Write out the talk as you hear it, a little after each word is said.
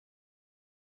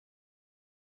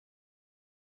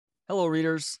Hello,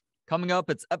 readers. Coming up,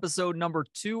 it's episode number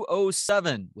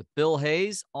 207 with Bill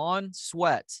Hayes on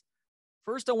sweat.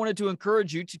 First, I wanted to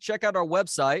encourage you to check out our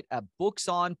website at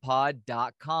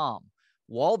booksonpod.com.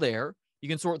 While there, you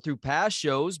can sort through past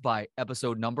shows by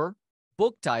episode number,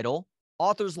 book title,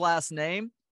 author's last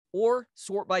name, or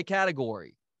sort by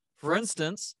category. For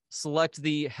instance, select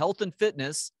the health and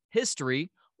fitness, history,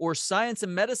 or science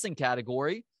and medicine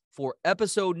category for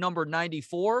episode number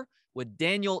 94 with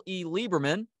Daniel E.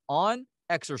 Lieberman on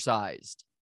Exercised.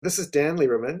 This is Dan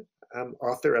Lieberman. I'm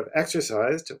author of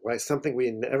Exercised, Why Something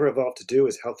We Never Evolved to Do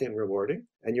is Healthy and Rewarding.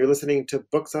 And you're listening to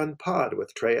Books on Pod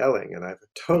with Trey Elling, and I've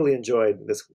totally enjoyed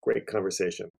this great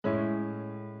conversation.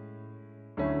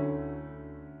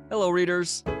 Hello,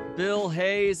 readers. Bill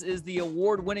Hayes is the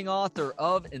award-winning author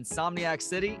of Insomniac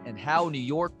City and How New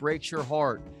York Breaks Your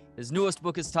Heart. His newest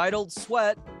book is titled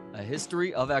Sweat, A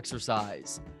History of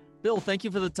Exercise. Bill, thank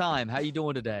you for the time. How are you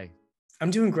doing today? I'm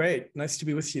doing great. Nice to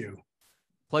be with you.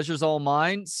 Pleasure's all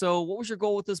mine. So what was your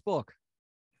goal with this book?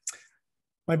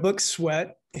 My book,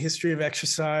 Sweat, History of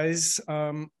Exercise,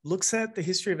 looks at the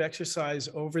history of exercise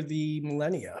over the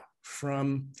millennia,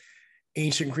 from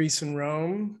ancient Greece and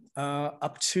Rome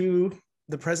up to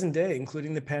the present day,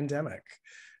 including the pandemic.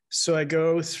 So I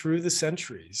go through the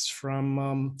centuries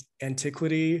from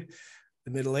antiquity,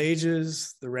 the Middle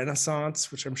Ages, the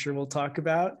Renaissance, which I'm sure we'll talk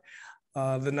about,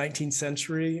 the 19th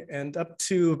century, and up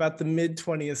to about the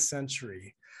mid-20th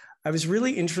century. I was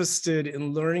really interested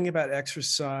in learning about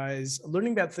exercise,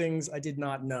 learning about things I did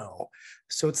not know.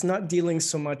 So it's not dealing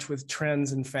so much with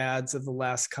trends and fads of the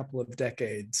last couple of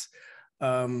decades,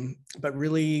 but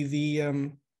really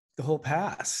the whole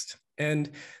past.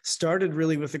 And started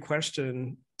really with the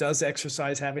question, does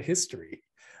exercise have a history?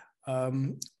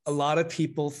 A lot of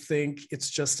people think it's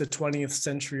just a 20th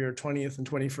century or 20th and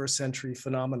 21st century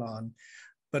phenomenon.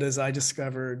 But as I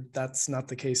discovered, that's not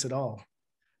the case at all.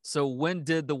 So when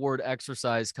did the word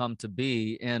exercise come to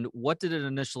be, and what did it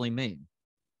initially mean?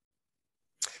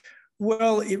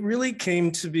 Well, it really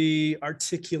came to be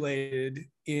articulated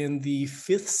in the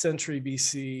 5th century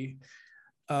BC.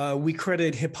 We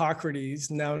credit Hippocrates,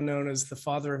 now known as the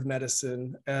father of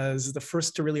medicine, as the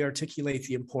first to really articulate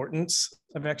the importance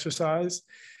of exercise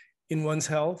in one's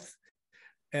health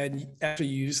and actually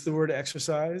use the word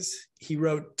exercise. He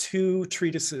wrote 2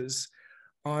 treatises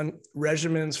on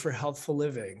regimens for healthful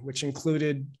living, which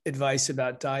included advice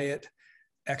about diet,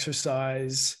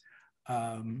 exercise.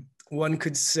 One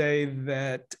could say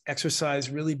that exercise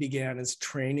really began as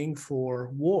training for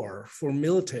war, for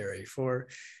military, for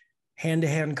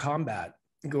hand-to-hand combat,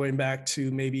 going back to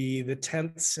maybe the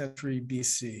 10th century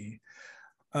BC,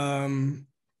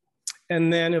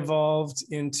 and then evolved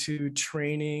into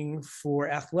training for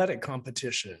athletic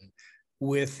competition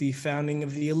with the founding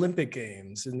of the Olympic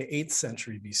Games in the 8th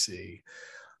century BC.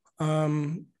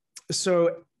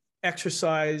 So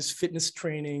exercise, fitness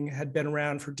training had been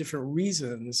around for different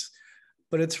reasons,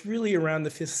 but it's really around the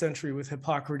 5th century with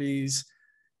Hippocrates,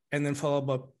 and then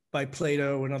followed by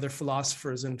Plato and other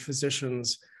philosophers and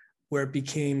physicians, where it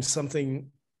became something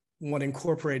one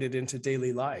incorporated into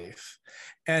daily life.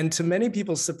 And to many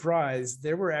people's surprise,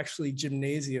 there were actually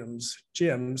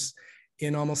gyms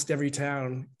in almost every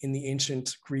town in the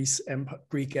ancient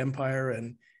Greek Empire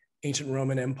and ancient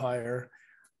Roman Empire.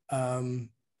 And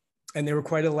they were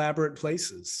quite elaborate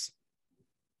places.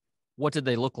 What did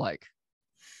they look like?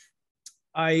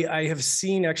 I have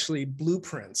seen actually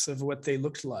blueprints of what they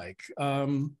looked like.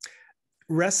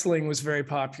 Wrestling was very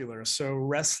popular. So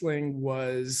wrestling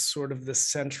was sort of the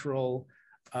central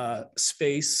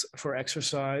space for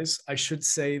exercise. I should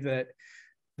say that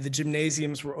the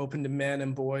gymnasiums were open to men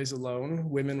and boys alone.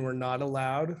 Women were not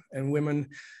allowed, and women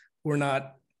were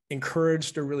not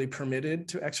encouraged or really permitted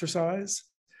to exercise.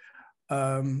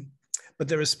 But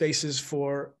there were spaces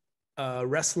for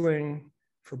wrestling,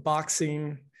 for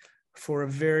boxing, for a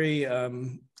very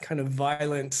kind of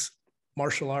violent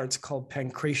martial arts called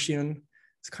pancration.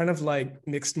 It's kind of like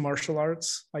mixed martial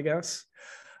arts, I guess.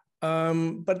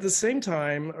 But at the same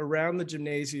time, around the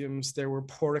gymnasiums, there were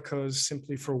porticos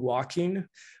simply for walking.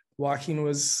 Walking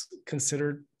was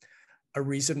considered a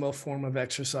reasonable form of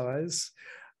exercise,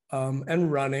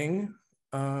 and running.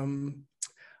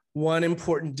 One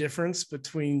important difference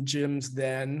between gyms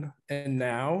then and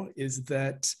now is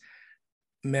that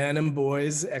men and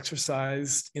boys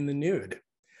exercised in the nude,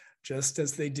 just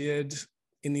as they did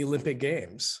in the Olympic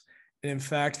Games. And in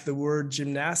fact, the word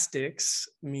gymnastics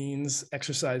means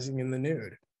exercising in the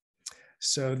nude.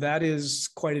 So that is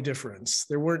quite a difference.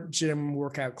 There weren't gym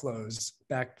workout clothes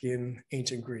back in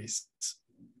ancient Greece.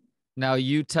 Now,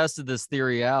 you tested this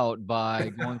theory out by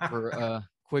going for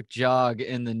quick jog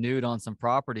in the nude on some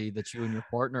property that you and your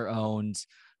partner owned.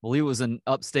 I believe it was in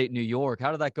upstate New York.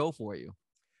 How did that go for you?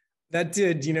 That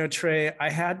did, Trey. I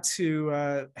had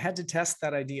to test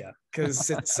that idea because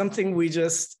it's something we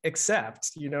just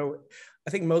accept. I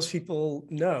think most people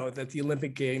know that the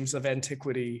Olympic Games of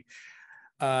antiquity,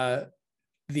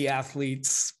 the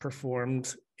athletes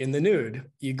performed in the nude.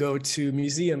 You go to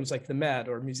museums like the Met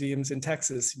or museums in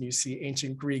Texas, and you see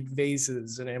ancient Greek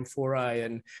vases and amphorae,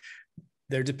 and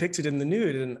they're depicted in the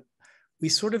nude. And we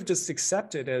sort of just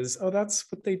accept it as, oh,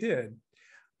 that's what they did.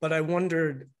 But I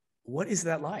wondered, what is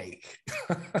that like?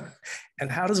 And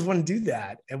how does one do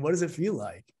that? And what does it feel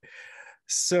like?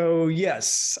 So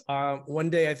yes, one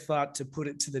day I thought to put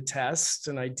it to the test,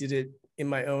 and I did it in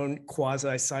my own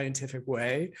quasi-scientific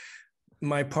way.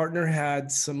 My partner had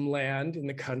some land in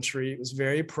the country. It was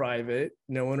very private,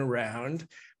 no one around,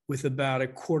 with about a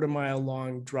 1/4 mile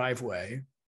long driveway.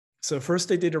 So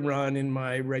first I did a run in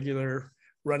my regular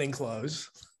running clothes,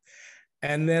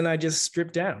 and then I just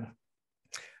stripped down.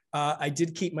 I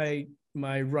did keep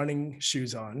my running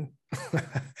shoes on,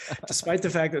 despite the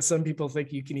fact that some people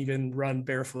think you can even run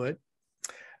barefoot.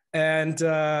 And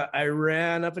I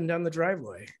ran up and down the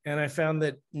driveway, and I found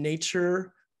that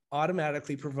nature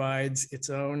automatically provides its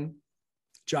own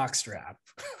jockstrap,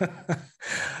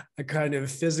 a kind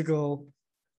of physical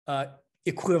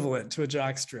equivalent to a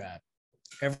jockstrap.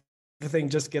 Everything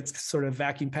just gets sort of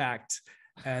vacuum packed,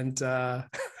 and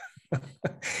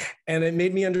and it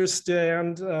made me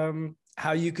understand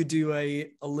how you could do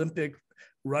a Olympic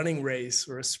running race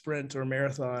or a sprint or a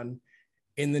marathon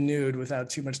in the nude without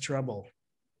too much trouble.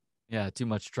 Yeah, too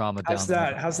much trauma How's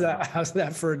down that? How's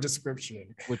that for a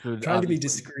description? which would Trying to be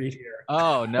discreet here.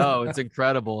 Oh no, it's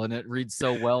incredible, and it reads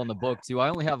so well in the book too. I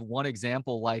only have one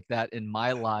example like that in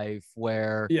my life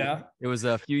where Yeah. it was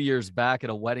a few years back at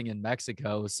a wedding in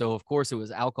Mexico. So of course it was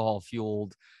alcohol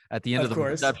fueled at the end of the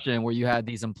reception, where you had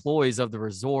these employees of the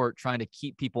resort trying to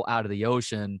keep people out of the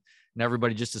ocean, and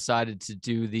everybody just decided to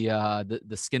do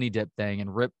the skinny dip thing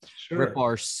and rip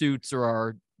our suits or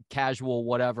our casual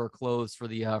whatever clothes for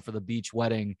the beach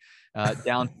wedding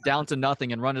down to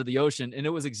nothing and run to the ocean. And it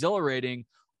was exhilarating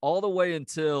all the way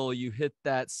until you hit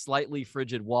that slightly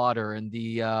frigid water, and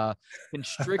the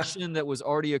constriction that was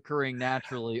already occurring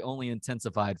naturally only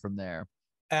intensified from there.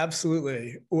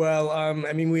 Absolutely. Well,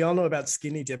 I mean, we all know about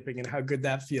skinny dipping and how good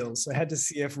that feels. So I had to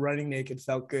see if running naked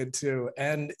felt good too.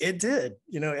 And it did.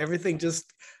 Everything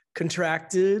just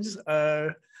contracted.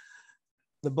 The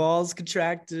balls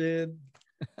contracted,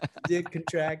 dick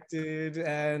contracted,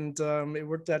 and it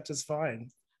worked out just fine.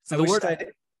 So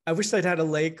I wished I'd had a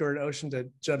lake or an ocean to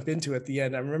jump into at the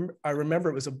end. I remember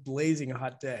it was a blazing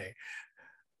hot day.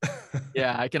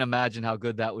 Yeah, I can imagine how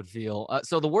good that would feel.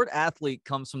 So the word athlete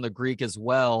comes from the Greek as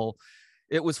well.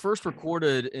 It was first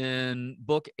recorded in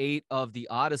Book 8 of the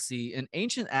Odyssey, and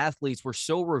ancient athletes were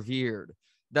so revered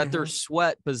that their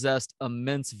sweat possessed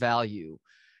immense value.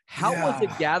 How was it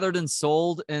gathered and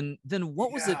sold, and then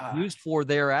what was it used for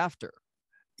thereafter?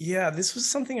 Yeah, this was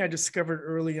something I discovered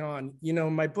early on.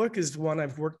 My book is one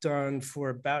I've worked on for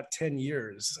about 10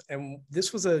 years, and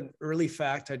this was an early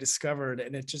fact I discovered,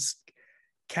 and it just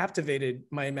captivated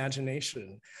my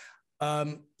imagination.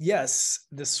 Yes,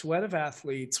 the sweat of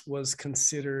athletes was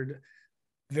considered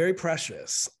very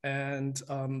precious, and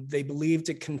they believed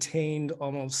it contained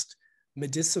almost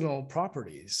medicinal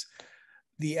properties.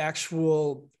 The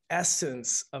actual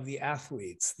essence of the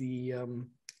athletes, the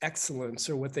excellence,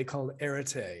 or what they called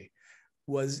ARTE,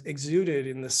 was exuded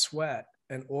in the sweat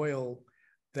and oil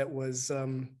that was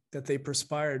that they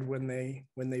perspired when they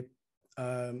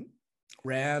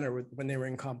ran or when they were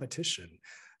in competition.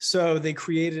 So they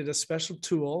created a special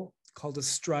tool called a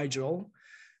strigil,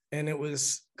 and it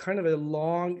was kind of a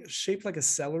long, shaped like a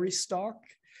celery stalk.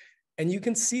 And you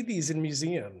can see these in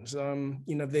museums.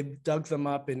 They've dug them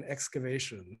up in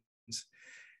excavations,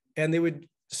 and they would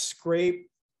scrape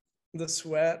the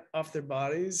sweat off their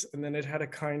bodies, and then it had a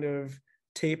kind of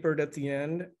tapered at the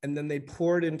end, and then they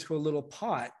poured into a little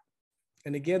pot.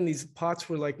 And again, these pots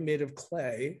were like made of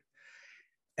clay.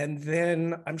 And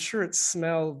then I'm sure it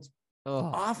smelled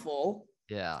awful.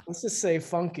 Yeah. Let's just say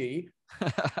funky.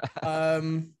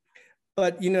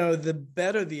 But the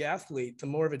better the athlete, the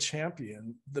more of a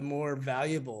champion, the more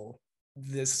valuable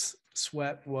this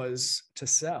sweat was to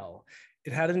sell.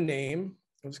 It had a name.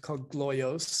 It was called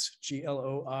Gloios,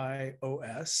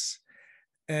 Gloios,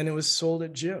 and it was sold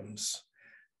at gyms.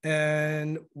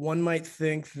 And one might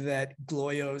think that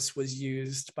Gloios was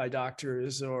used by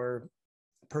doctors or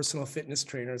personal fitness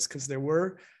trainers, because there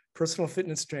were personal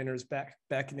fitness trainers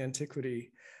back in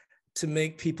antiquity to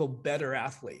make people better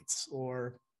athletes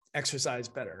or exercise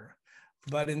better.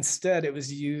 but instead it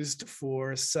was used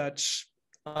for such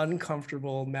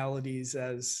uncomfortable maladies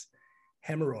as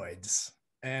hemorrhoids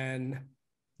and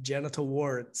genital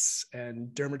warts and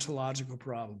dermatological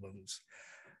problems.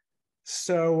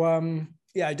 So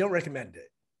yeah, I don't recommend it.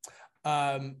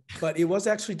 But it was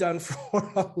actually done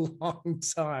for a long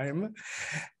time.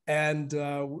 And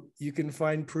you can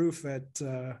find proof at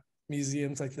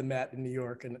museums like the Met in New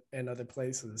York and other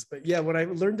places. But yeah, when I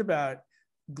learned about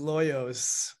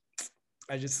Gloyos,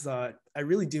 I just thought, I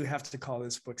really do have to call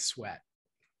this book Sweat.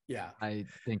 Yeah. I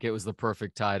think it was the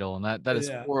perfect title, and that is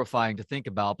Yeah. horrifying to think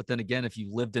about. But then again, if you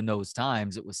lived in those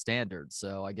times, it was standard.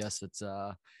 So I guess it's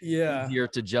easier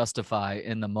to justify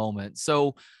in the moment.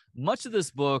 So much of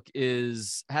this book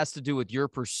has to do with your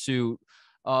pursuit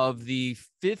of the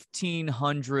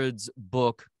 1500s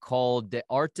book called De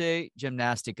Arte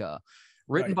Gymnastica,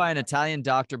 written by an Italian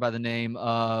doctor by the name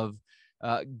of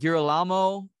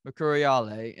Girolamo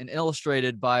Mercuriale and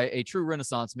illustrated by a true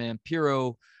Renaissance man,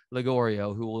 Piero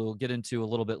Ligorio, who we'll get into a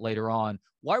little bit later on.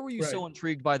 Why were you so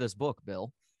intrigued by this book,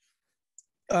 Bill?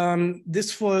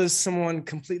 This was someone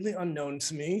completely unknown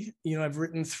to me. You know, I've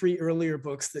written 3 earlier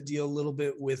books that deal a little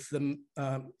bit with the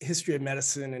history of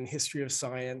medicine and history of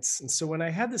science. And so when I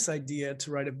had this idea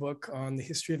to write a book on the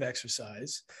history of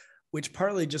exercise, which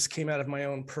partly just came out of my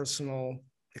own personal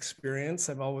experience,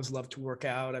 I've always loved to work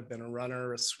out. I've been a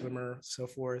runner, a swimmer, so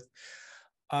forth.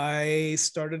 I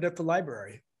started at the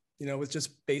library, you know, with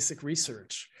just basic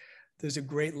research. There's a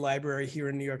great library here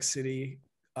in New York City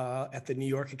at the New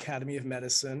York Academy of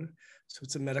Medicine. So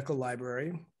it's a medical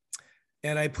library.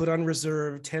 And I put on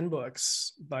reserve 10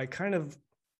 books by kind of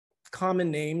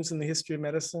common names in the history of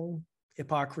medicine,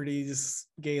 Hippocrates,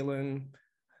 Galen,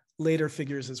 later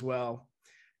figures as well.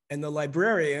 And the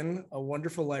librarian, a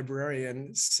wonderful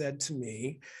librarian, said to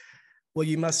me, well,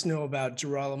 you must know about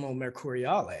Girolamo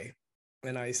Mercuriale.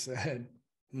 And I said,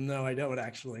 no, I don't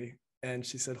actually. And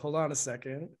she said, hold on a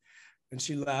second. And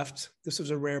she left. This was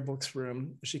a rare books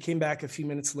room. She came back a few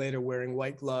minutes later wearing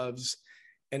white gloves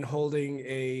and holding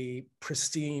a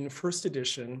pristine first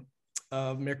edition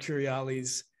of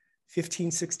Mercuriale's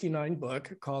 1569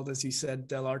 book called, as you said,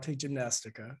 Dell'arte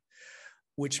Gymnastica,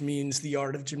 which means the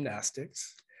art of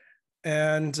gymnastics.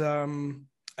 And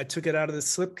I took it out of the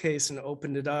slipcase and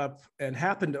opened it up and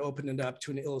happened to open it up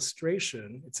to an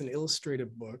illustration. It's an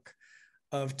illustrative book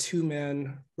of 2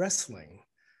 men wrestling.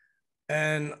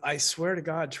 And I swear to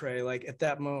God, Trey, like at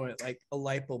that moment, like a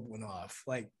light bulb went off.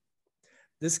 Like,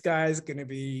 this guy's going to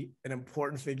be an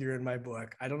important figure in my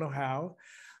book. I don't know how.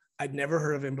 I'd never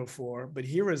heard of him before, but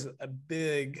here was a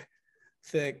big,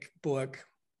 thick book,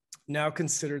 now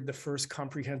considered the first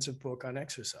comprehensive book on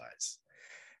exercise.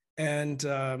 And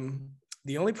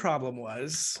the only problem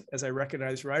was, as I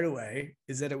recognized right away,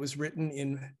 is that it was written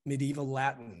in medieval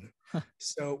Latin.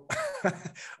 So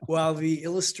while the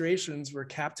illustrations were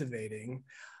captivating,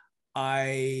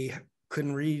 I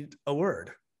couldn't read a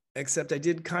word, except I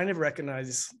did kind of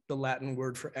recognize the Latin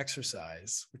word for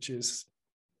exercise, which is,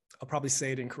 I'll probably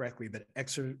say it incorrectly, but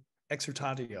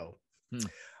exertatio.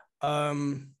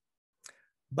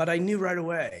 But I knew right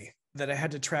away that I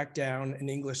had to track down an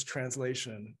English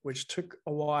translation, which took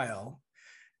a while.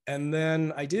 And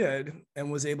then I did,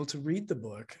 and was able to read the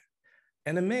book,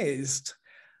 and amazed.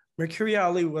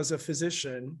 Mercuriale was a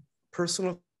physician,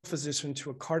 personal physician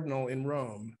to a cardinal in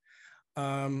Rome,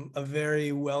 a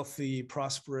very wealthy,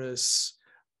 prosperous,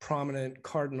 prominent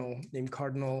cardinal named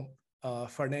Cardinal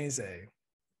Farnese.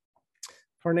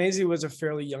 Farnese was a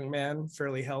fairly young man,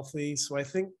 fairly healthy. So I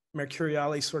think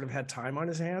Mercuriale sort of had time on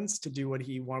his hands to do what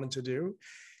he wanted to do.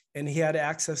 And he had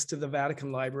access to the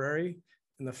Vatican Library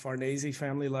and the Farnese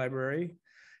family library.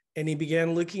 And he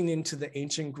began looking into the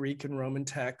ancient Greek and Roman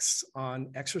texts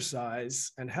on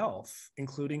exercise and health,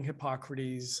 including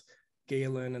Hippocrates,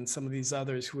 Galen, and some of these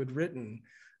others who had written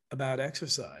about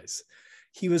exercise.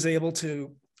 He was able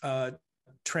to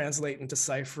translate and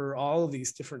decipher all of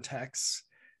these different texts.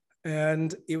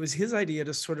 And it was his idea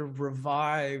to sort of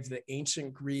revive the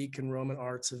ancient Greek and Roman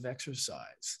arts of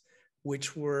exercise,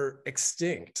 which were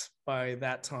extinct by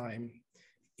that time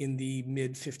in the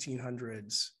mid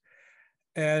 1500s.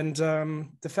 And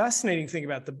the fascinating thing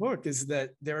about the book is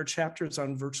that there are chapters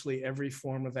on virtually every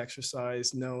form of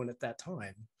exercise known at that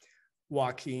time: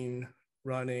 walking,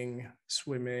 running,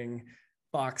 swimming,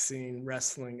 boxing,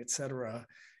 wrestling, etc.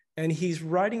 And he's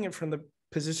writing it from the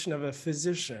position of a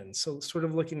physician, so sort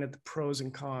of looking at the pros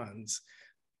and cons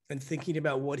and thinking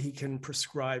about what he can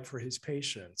prescribe for his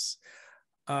patients.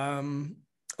 A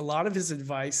lot of his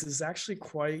advice is actually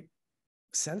quite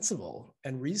sensible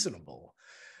and reasonable.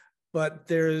 But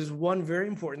there's one very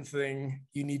important thing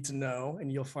you need to know, and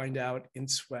you'll find out in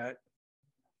Sweat,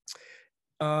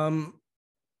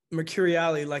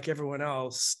 Mercuriali, like everyone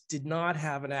else, did not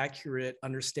have an accurate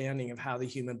understanding of how the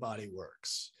human body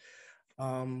works.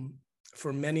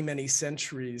 For many, many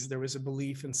centuries, there was a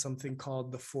belief in something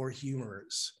called the four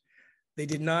humors. They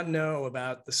did not know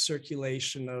about the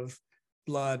circulation of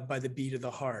blood by the beat of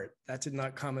the heart. That did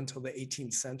not come until the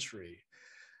 18th century.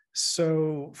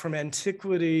 So from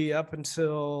antiquity up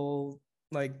until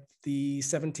like the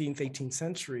 17th, 18th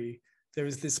century, there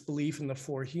was this belief in the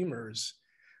four humors,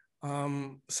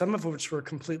 some of which were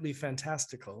completely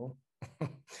fantastical.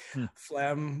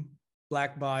 Phlegm,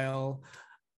 black bile,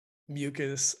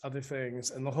 mucus, other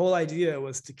things. And the whole idea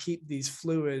was to keep these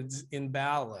fluids in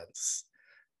balance.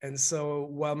 And so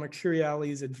while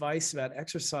Mercuriali's advice about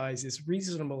exercise is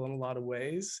reasonable in a lot of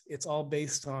ways, it's all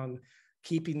based on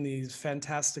keeping these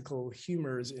fantastical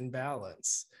humors in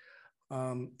balance.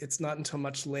 It's not until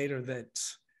much later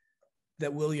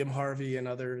that William Harvey and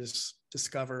others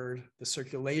discovered the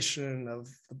circulation of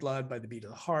the blood by the beat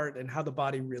of the heart and how the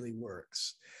body really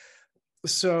works.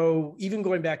 So even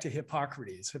going back to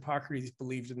Hippocrates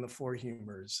believed in the four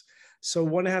humors. So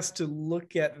one has to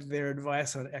look at their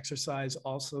advice on exercise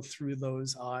also through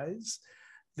those eyes.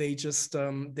 They just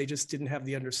didn't have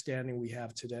the understanding we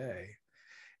have today.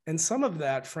 And some of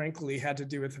that, frankly, had to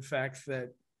do with the fact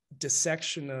that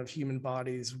dissection of human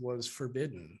bodies was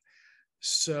forbidden.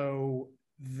 So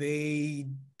they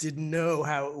didn't know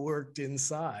how it worked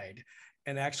inside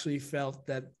and actually felt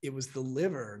that it was the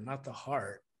liver, not the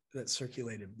heart, that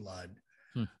circulated blood.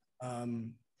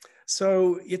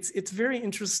 So it's very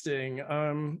interesting.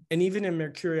 And even in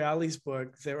Mercuriali's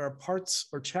book, there are parts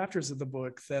or chapters of the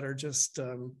book that are just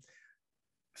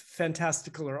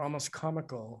fantastical or almost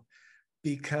comical,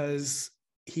 because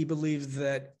he believed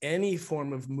that any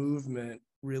form of movement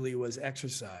really was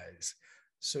exercise.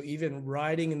 So even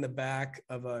riding in the back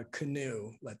of a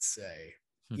canoe, let's say,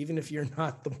 even if you're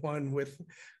not the one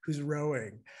who's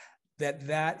rowing,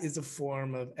 that is a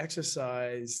form of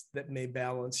exercise that may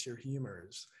balance your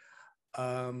humors.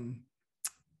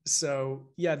 So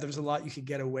yeah, there's a lot you could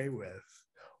get away with.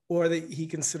 Or that he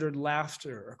considered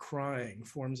laughter or crying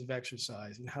forms of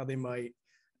exercise and how they might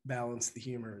balance the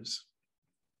humors.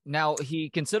 Now, he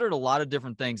considered a lot of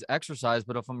different things exercise,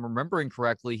 but if I'm remembering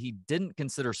correctly, he didn't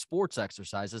consider sports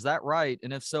exercise. Is that right?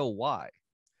 And if so, why?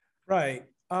 Right.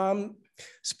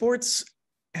 Sports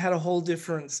had a whole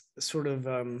different sort of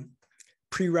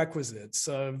prerequisites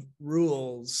of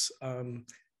rules,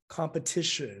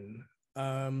 competition.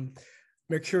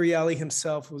 Mercuriali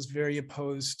himself was very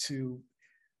opposed to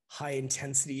high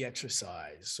intensity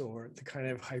exercise or the kind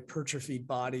of hypertrophied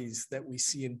bodies that we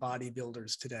see in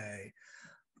bodybuilders today.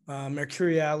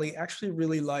 Mercuriali actually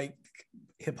really liked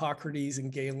Hippocrates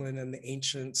and Galen and the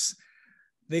ancients.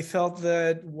 They felt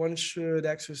that one should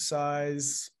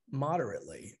exercise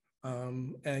moderately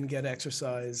and get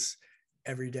exercise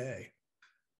every day.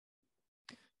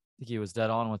 I think he was dead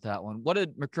on with that one. What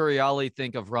did Mercuriali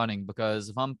think of running? Because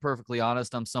if I'm perfectly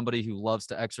honest, I'm somebody who loves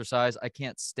to exercise. I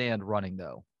can't stand running,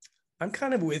 though. I'm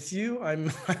kind of with you.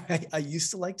 I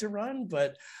used to like to run,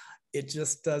 but it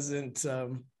just doesn't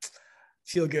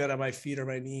feel good on my feet or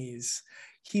my knees.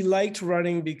 He liked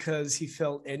running because he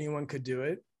felt anyone could do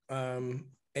it. And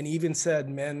he even said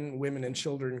men, women, and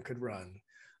children could run.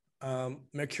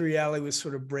 Mercuriali was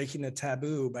sort of breaking a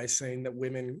taboo by saying that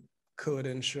women could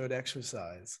and should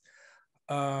exercise.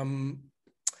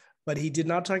 But he did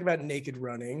not talk about naked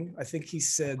running. I think he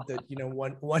said that, you know,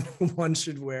 one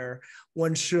should wear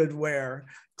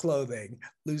clothing,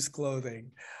 loose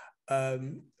clothing.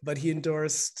 But he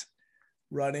endorsed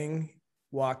running,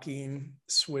 walking,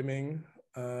 swimming.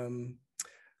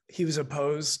 He was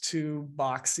opposed to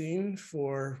boxing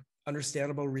for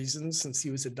understandable reasons. Since he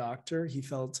was a doctor, he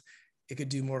felt it could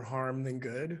do more harm than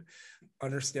good.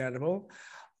 Understandable.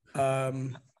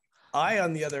 I,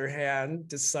 on the other hand,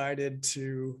 decided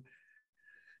to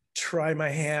try my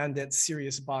hand at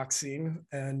serious boxing.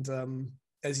 And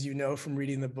as you know from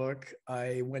reading the book,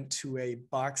 I went to a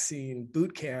boxing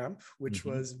boot camp, which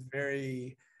was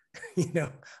very,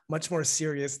 much more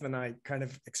serious than I kind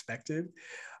of expected.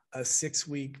 A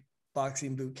 6-week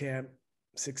boxing boot camp,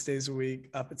 6 days a week,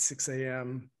 up at 6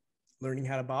 a.m., learning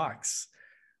how to box,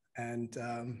 and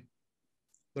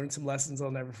learned some lessons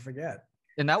I'll never forget.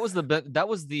 And that was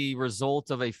the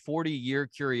result of a 40-year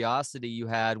curiosity you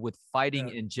had with fighting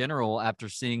in general after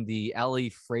seeing the Ali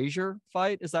Frazier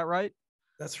fight. Is that right?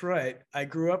 That's right. I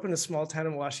grew up in a small town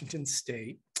in Washington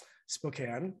State,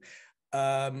 Spokane.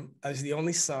 I was the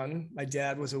only son. My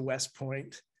dad was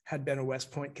had been a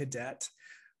West Point cadet,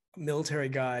 military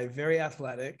guy, very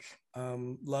athletic,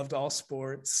 loved all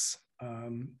sports,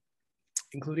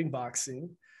 including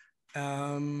boxing.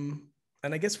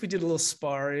 And I guess we did a little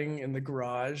sparring in the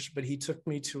garage, but he took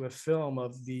me to a film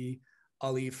of the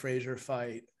Ali Frazier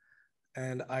fight.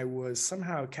 And I was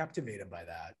somehow captivated by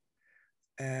that.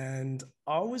 And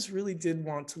always really did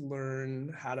want to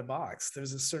learn how to box.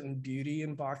 There's a certain beauty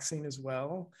in boxing as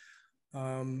well,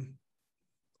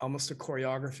 almost a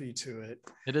choreography to it.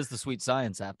 It is the sweet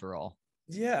science after all.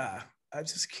 Yeah, I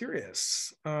was just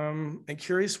curious, and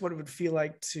curious what it would feel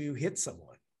like to hit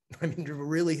someone. I mean, to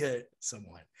really hit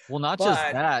someone. Well, not just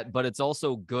that, but it's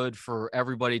also good for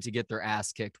everybody to get their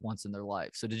ass kicked once in their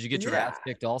life. So did you get your ass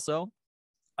kicked also?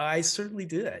 I certainly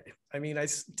did. I mean, I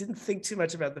didn't think too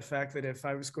much about the fact that if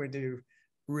I was going to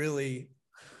really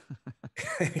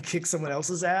kick someone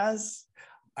else's ass,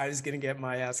 I was going to get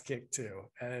my ass kicked too.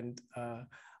 And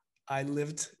I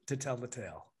lived to tell the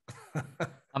tale.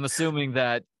 I'm assuming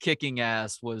that kicking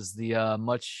ass was the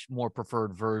much more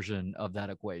preferred version of that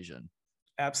equation.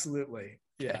 Absolutely.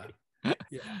 Yeah.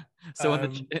 Yeah. So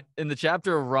in the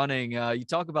chapter of running, you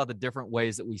talk about the different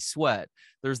ways that we sweat.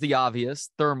 There's the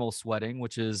obvious thermal sweating,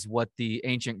 which is what the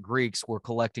ancient Greeks were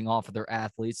collecting off of their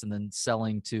athletes and then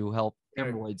selling to help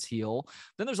hemorrhoids heal.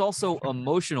 Then there's also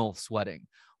emotional sweating.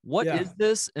 What is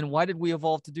this, and why did we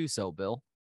evolve to do so, Bill?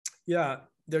 Yeah,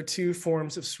 there are two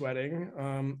forms of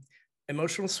sweating.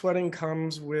 Emotional sweating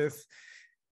comes with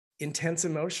intense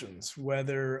emotions,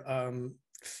 whether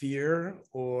fear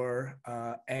or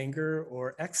anger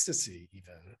or ecstasy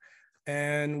even.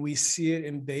 And we see it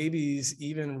in babies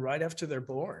even right after they're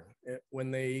born, when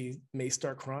they may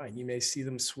start crying. You may see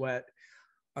them sweat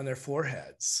on their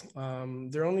foreheads.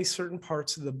 There are only certain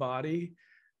parts of the body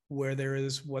where there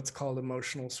is what's called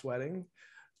emotional sweating: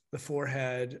 the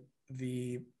forehead,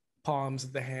 the palms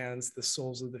of the hands, the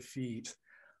soles of the feet.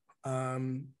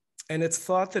 And it's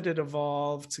thought that it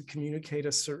evolved to communicate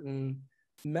a certain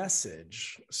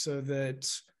message, so that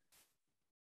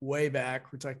way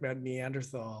back, we're talking about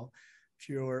Neanderthal, if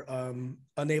you're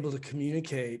unable to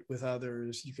communicate with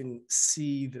others, you can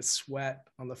see the sweat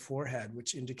on the forehead,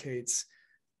 which indicates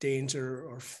danger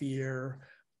or fear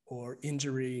or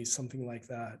injury, something like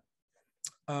that.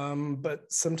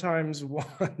 But sometimes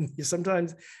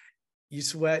you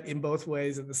sweat in both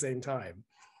ways at the same time.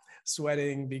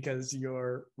 Sweating because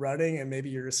you're running, and maybe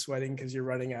you're sweating because you're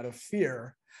running out of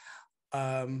fear.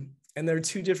 And there are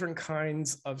two different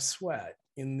kinds of sweat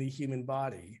in the human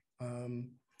body.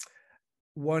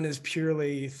 One is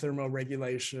purely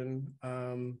thermoregulation,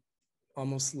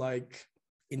 almost like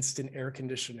instant air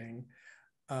conditioning.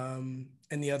 And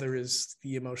the other is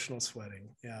the emotional sweating.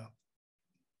 Yeah.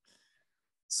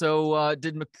 So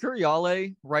did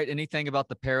Mercuriale write anything about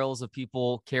the perils of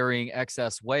people carrying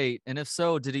excess weight? And if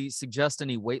so, did he suggest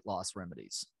any weight loss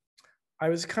remedies? I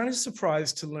was kind of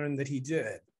surprised to learn that he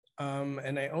did.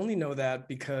 And I only know that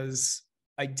because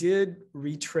I did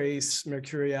retrace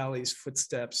Mercuriale's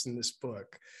footsteps in this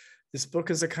book. This book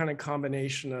is a kind of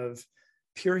combination of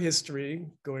pure history,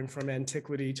 going from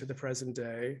antiquity to the present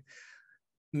day,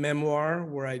 memoir,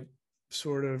 where I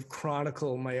sort of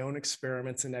chronicle my own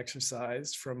experiments in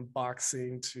exercise, from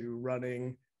boxing to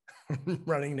running,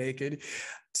 running naked,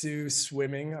 to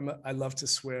swimming. I love to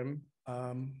swim.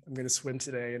 I'm going to swim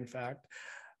today, in fact.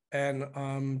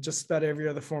 And just about every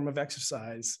other form of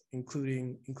exercise,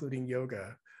 including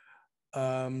yoga.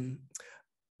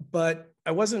 But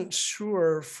I wasn't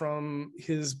sure from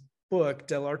his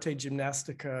book, ARTE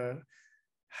GYMNASTICA,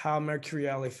 how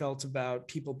Mercuriale felt about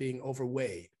people being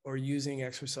overweight or using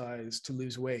exercise to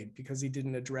lose weight, because he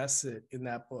didn't address it in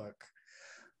that book.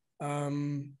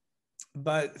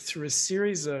 But through a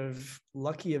series of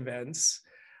lucky events,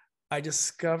 I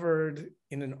discovered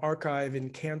in an archive in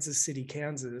Kansas City,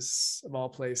 Kansas, of all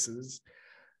places,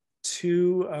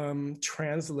 two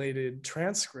translated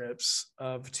transcripts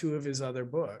of two of his other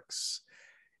books.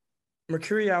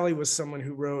 Mercuriale was someone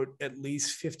who wrote at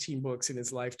least 15 books in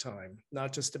his lifetime,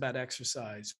 not just about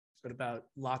exercise, but about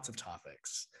lots of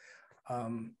topics.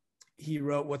 He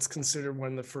wrote what's considered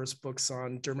one of the first books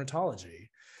on dermatology.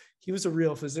 He was a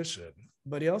real physician,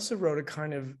 but he also wrote a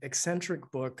kind of eccentric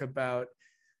book about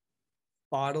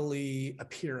bodily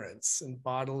appearance and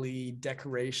bodily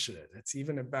decoration. It's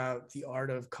even about the art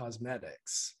of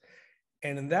cosmetics.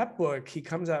 And in that book, he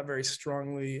comes out very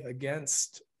strongly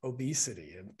against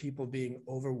obesity and people being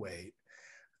overweight,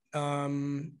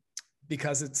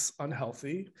 because it's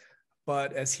unhealthy,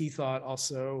 but as he thought,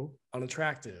 also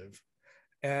unattractive.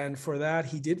 And for that,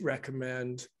 he did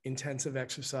recommend intensive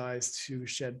exercise to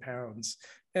shed pounds,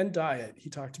 and diet. He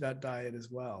talked about diet as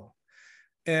well.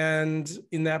 And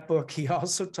in that book, he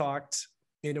also talked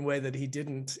in a way that he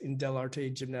didn't in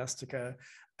ARTE GYMNASTICA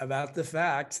about the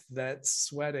fact that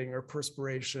sweating or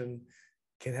perspiration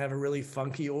can have a really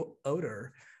funky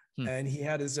odor. And he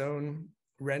had his own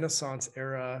Renaissance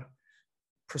era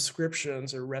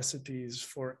prescriptions or recipes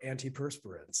for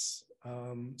antiperspirants.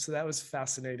 So that was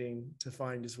fascinating to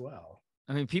find as well.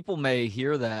 I mean, people may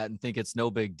hear that and think it's no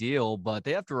big deal, but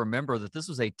they have to remember that this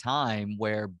was a time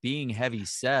where being heavy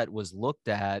set was looked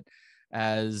at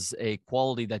as a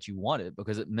quality that you wanted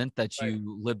because it meant that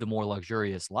you lived a more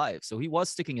luxurious life. So he was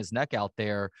sticking his neck out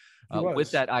there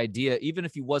with that idea, even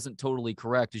if he wasn't totally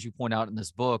correct, as you point out in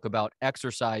this book, about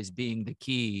exercise being the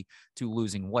key to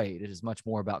losing weight. It is much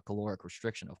more about caloric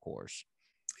restriction, of course.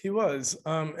 He was,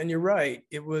 and you're right.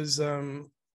 It was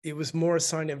more a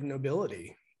sign of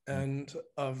nobility and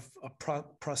of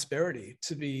prosperity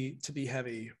to be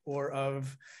heavy, or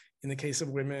of, in the case of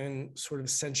women, sort of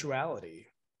sensuality.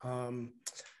 And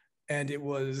it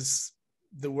was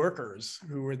the workers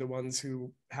who were the ones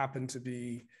who happened to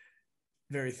be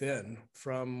very thin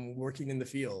from working in the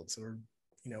fields or,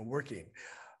 working.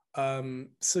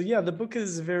 So yeah, the book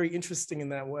is very interesting in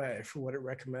that way for what it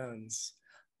recommends.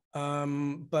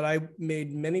 But I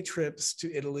made many trips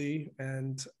to Italy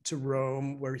and to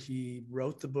Rome, where he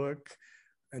wrote the book,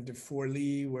 and to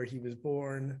Forlì, where he was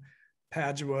born,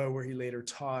 Padua, where he later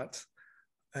taught.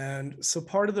 And so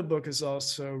part of the book is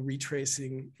also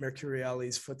retracing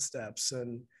Mercuriale's footsteps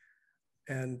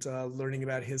and learning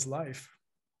about his life.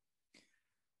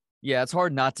 Yeah, it's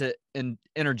hard not to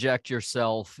interject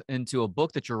yourself into a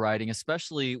book that you're writing,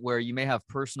 especially where you may have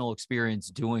personal experience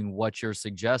doing what you're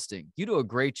suggesting. You do a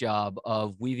great job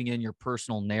of weaving in your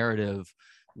personal narrative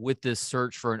with this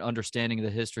search for an understanding of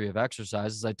the history of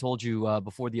exercise. As I told you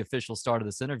before the official start of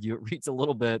this interview, it reads a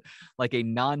little bit like a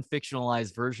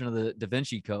non-fictionalized version of the Da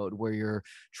Vinci Code, where you're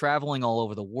traveling all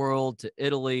over the world, to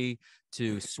Italy,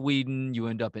 to Sweden. You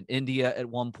end up in India at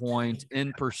one point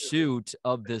in pursuit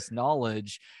of this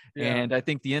knowledge. Yeah. And I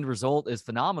think the end result is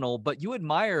phenomenal. But you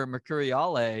admire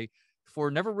Mercuriale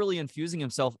for never really infusing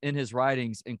himself in his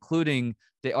writings, including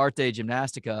the ARTE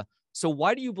GYMNASTICA. So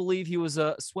why do you believe he was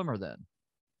a swimmer then?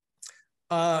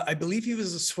 I believe he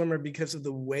was a swimmer because of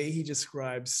the way he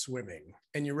describes swimming.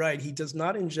 And you're right, he does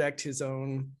not inject his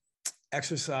own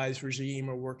exercise regime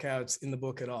or workouts in the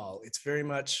book at all. It's very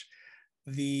much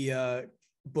the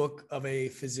book of a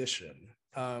physician.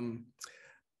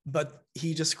 But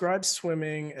he describes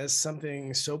swimming as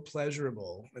something so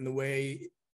pleasurable, and the way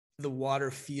the water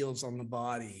feels on the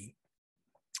body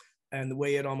and the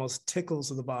way it almost tickles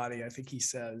the body, I think he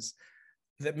says,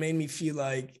 that made me feel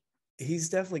like he's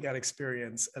definitely got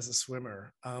experience as a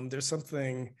swimmer. I'm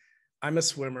a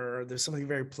swimmer. There's something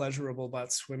very pleasurable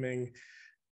about swimming,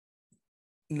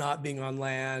 not being on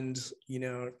land,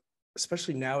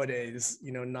 especially nowadays,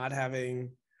 not having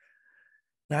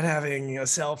a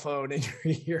cell phone in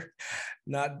your ear,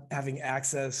 not having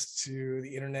access to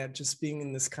the internet, just being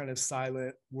in this kind of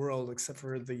silent world, except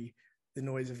for the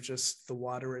noise of just the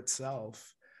water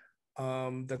itself.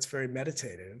 That's very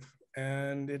meditative,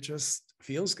 and it just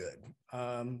feels good.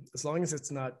 As long as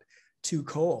it's not too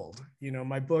cold.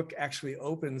 My book actually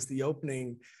opens, the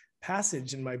opening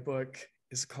passage in my book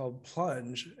is called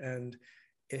Plunge, and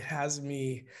it has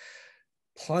me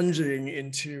plunging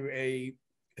into a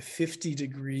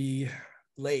 50-degree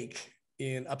lake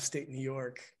in upstate New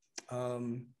York.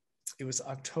 It was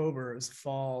October, it was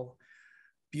fall,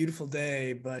 beautiful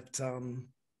day, but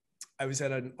I was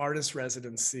at an artist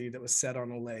residency that was set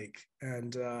on a lake,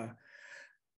 and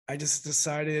I just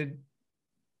decided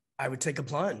I would take a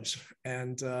plunge,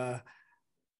 and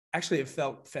actually it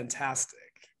felt fantastic.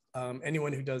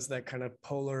 Anyone who does that kind of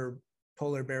polar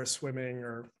bear swimming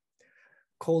or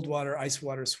cold water, ice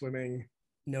water swimming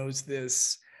knows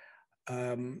this.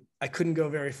 I couldn't go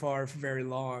very far for very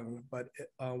long, but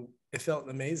it felt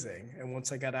amazing. And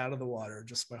once I got out of the water,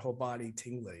 just my whole body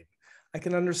tingling. I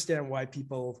can understand why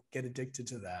people get addicted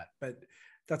to that, but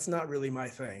that's not really my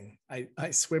thing.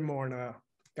 I swim more in a,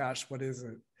 what is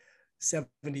it?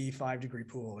 75-degree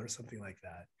pool or something like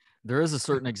that. There is a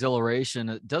certain exhilaration.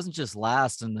 It doesn't just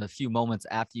last in the few moments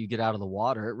after you get out of the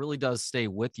water. It really does stay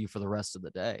with you for the rest of the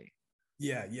day.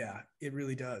 Yeah, it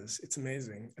really does. It's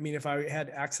amazing. I mean, if I had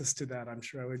access to that, I'm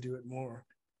sure I would do it more.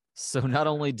 So not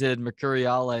only did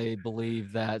Mercuriale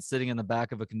believe that sitting in the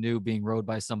back of a canoe being rowed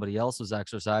by somebody else was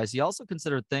exercise, he also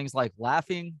considered things like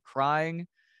laughing, crying,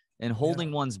 and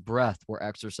holding one's breath were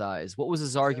exercise. What was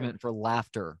his argument for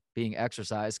laughter being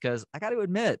exercise? Because I got to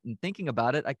admit, in thinking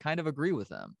about it, I kind of agree with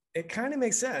him. It kind of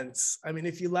makes sense. I mean,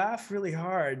 if you laugh really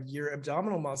hard, your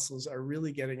abdominal muscles are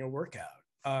really getting a workout,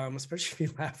 especially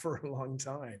if you laugh for a long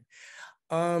time.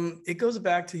 It goes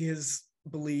back to his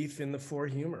belief in the four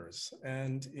humors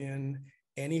and in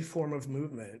any form of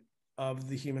movement of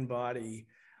the human body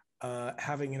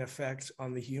having an effect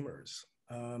on the humors.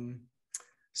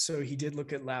 So he did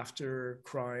look at laughter,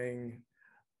 crying,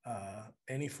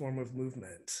 any form of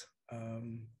movement.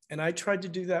 And I tried to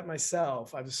do that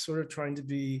myself. I was sort of trying to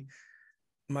be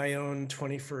my own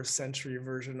 21st century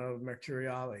version of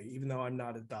Mercuriale, even though I'm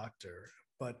not a doctor,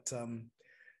 but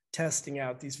testing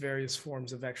out these various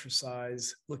forms of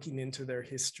exercise, looking into their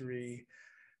history,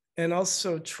 and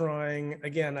also trying,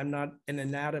 again, I'm not an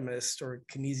anatomist or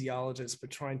a kinesiologist, but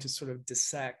trying to sort of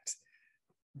dissect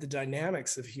the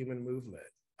dynamics of human movement.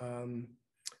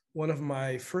 One of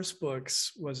my first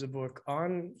books was a book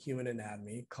on human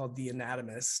anatomy called The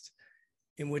Anatomist,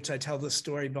 in which I tell the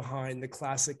story behind the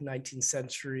classic 19th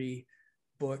century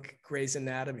book, Gray's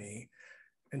Anatomy,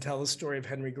 and tell the story of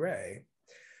Henry Gray.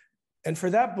 And for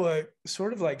that book,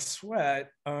 sort of like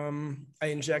Sweat, I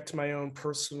inject my own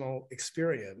personal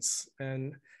experience.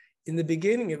 And in the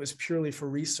beginning, it was purely for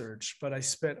research, but I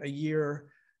spent a year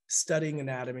studying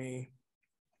anatomy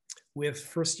with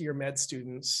first-year med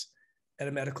students at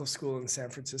a medical school in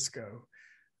San Francisco.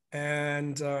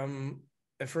 And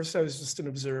at first I was just an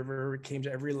observer, came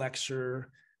to every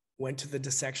lecture, went to the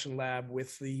dissection lab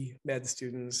with the med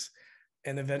students,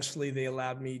 and eventually they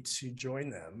allowed me to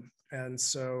join them. And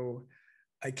so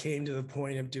I came to the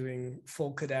point of doing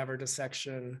full cadaver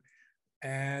dissection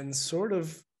and sort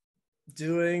of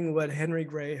doing what Henry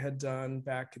Gray had done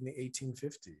back in the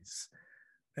 1850s.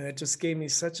 And it just gave me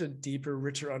such a deeper,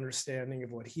 richer understanding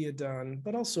of what he had done,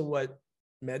 but also what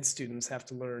med students have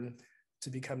to learn to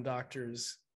become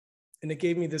doctors. And it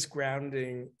gave me this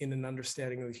grounding in an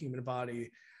understanding of the human body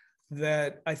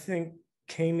that I think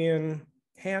came in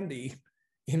handy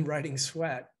in writing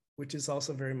Sweat, which is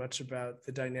also very much about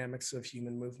the dynamics of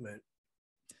human movement.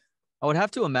 I would have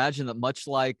to imagine that much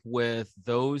like with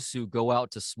those who go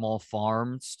out to small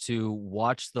farms to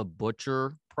watch the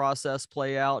butcher process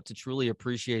play out to truly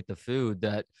appreciate the food,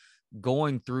 that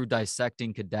going through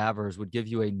dissecting cadavers would give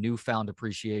you a newfound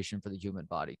appreciation for the human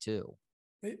body too.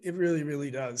 It really, really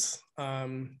does.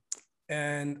 And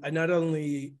I not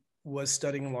only was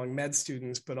studying along med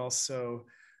students, but also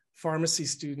pharmacy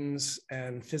students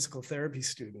and physical therapy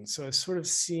students. So I was sort of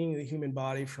seeing the human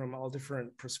body from all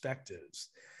different perspectives.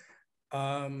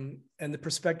 And the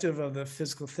perspective of the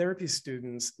physical therapy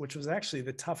students, which was actually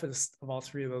the toughest of all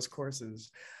three of those courses,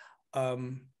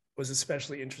 was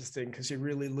especially interesting because you're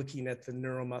really looking at the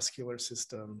neuromuscular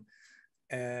system.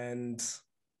 And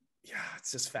yeah,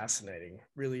 it's just fascinating,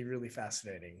 really, really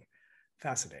fascinating.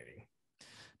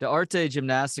 The Arte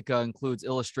Gymnastica includes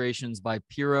illustrations by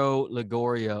Piero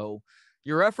Ligorio.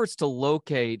 Your efforts to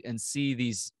locate and see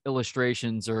these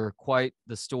illustrations are quite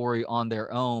the story on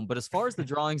their own. But as far as the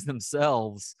drawings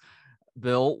themselves,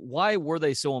 Bill, why were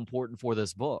they so important for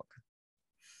this book?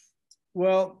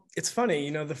 Well, it's funny,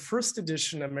 the first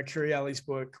edition of Mercuriale's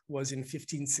book was in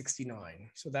 1569.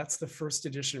 So that's the first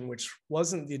edition, which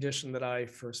wasn't the edition that I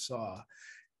first saw.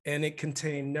 And it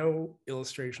contained no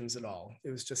illustrations at all. It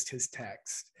was just his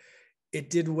text. It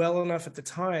did well enough at the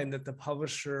time that the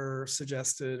publisher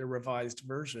suggested a revised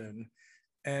version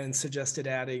and suggested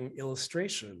adding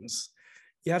illustrations.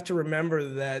 You have to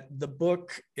remember that the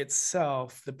book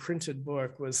itself, the printed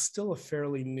book, was still a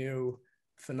fairly new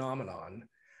phenomenon.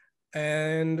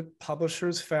 And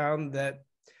publishers found that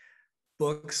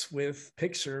books with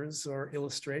pictures or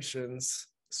illustrations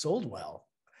sold well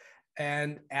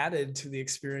and added to the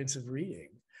experience of reading.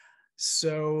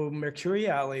 So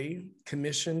Mercuriale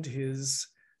commissioned his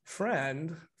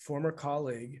friend, former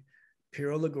colleague,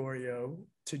 Piero Ligorio,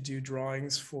 to do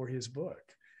drawings for his book.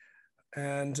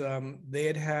 And they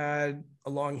had had a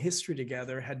long history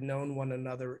together, had known one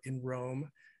another in Rome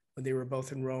when they were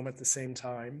both in Rome at the same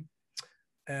time.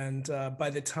 And by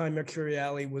the time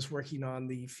Mercuriale was working on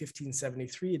the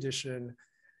 1573 edition,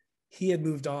 he had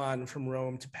moved on from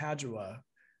Rome to Padua.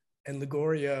 And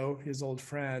Ligorio, his old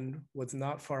friend, was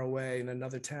not far away in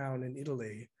another town in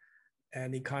Italy.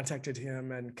 And he contacted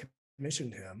him and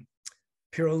commissioned him.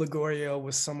 Piero Ligorio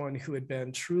was someone who had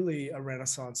been truly a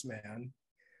Renaissance man,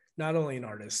 not only an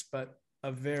artist, but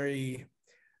a very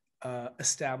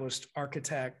established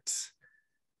architect,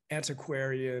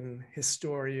 antiquarian,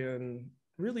 historian,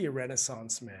 really a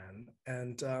Renaissance man.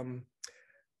 And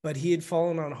but he had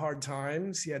fallen on hard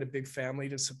times. He had a big family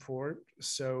to support,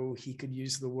 so he could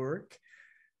use the work.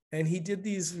 And he did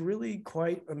these really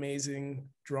quite amazing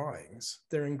drawings.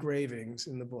 They're engravings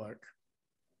in the book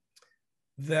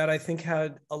that I think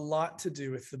had a lot to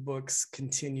do with the book's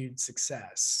continued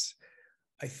success.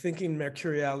 I think in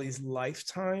Mercuriale's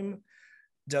lifetime,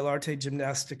 Dell'Arte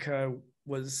Gymnastica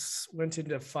went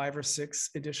into 5 or 6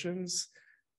 editions,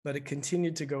 but it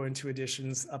continued to go into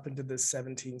editions up into the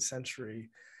 17th century.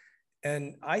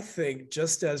 And I think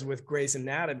just as with Grey's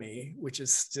Anatomy, which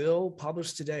is still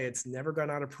published today, it's never gone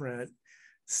out of print,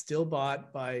 still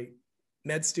bought by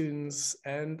med students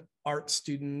and art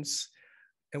students.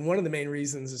 And one of the main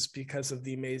reasons is because of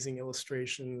the amazing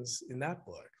illustrations in that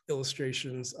book,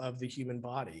 illustrations of the human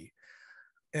body.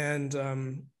 And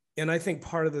I think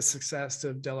part of the success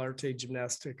of ARTE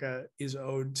GYMNASTICA is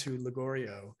owed to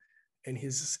Ligorio and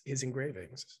his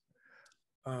engravings.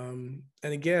 And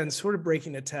again, sort of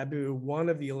breaking a taboo, one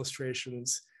of the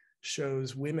illustrations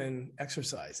shows women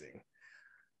exercising.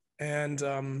 And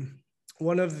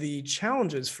one of the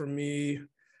challenges for me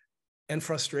and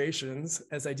frustrations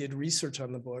as I did research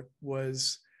on the book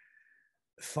was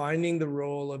finding the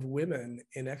role of women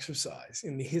in exercise,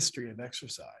 in the history of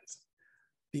exercise.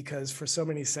 Because for so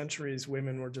many centuries,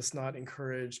 women were just not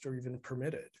encouraged or even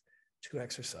permitted to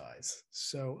exercise.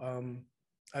 So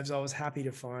I was always happy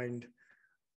to find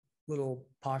little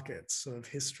pockets of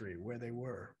history where they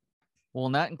were. Well,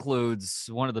 and that includes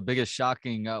one of the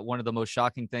most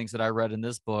shocking things that I read in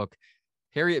this book,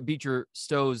 Harriet Beecher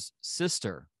Stowe's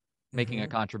sister making a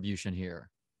contribution here.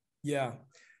 Yeah,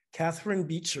 Catherine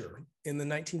Beecher in the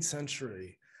 19th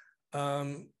century.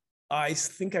 I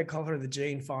think I call her the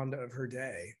Jane Fonda of her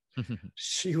day.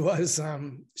 She was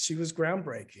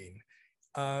groundbreaking.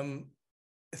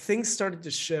 Things started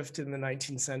to shift in the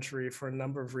 19th century for a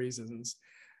number of reasons.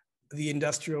 The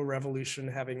Industrial Revolution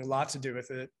having a lot to do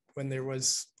with it, when there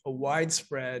was a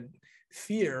widespread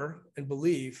fear and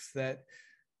belief that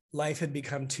life had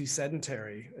become too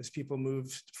sedentary as people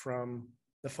moved from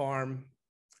the farm,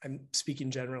 I'm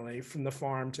speaking generally, from the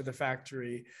farm to the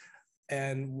factory,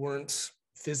 and weren't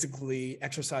physically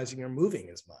exercising or moving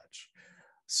as much.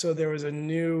 So there was a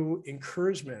new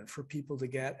encouragement for people to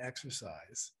get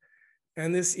exercise.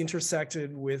 And this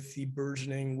intersected with the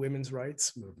burgeoning women's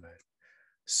rights movement.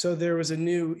 So there was a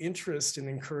new interest in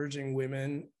encouraging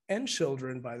women and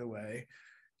children, by the way,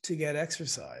 to get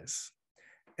exercise.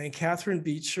 And Catherine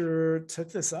Beecher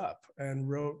took this up and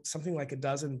wrote something like a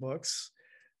dozen books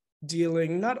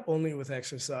dealing not only with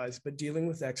exercise, but dealing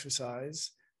with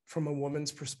exercise from a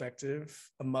woman's perspective,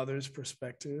 a mother's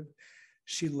perspective.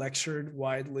 She lectured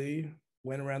widely,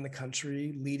 went around the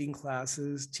country, leading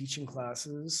classes, teaching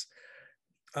classes.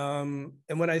 And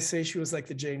when I say she was like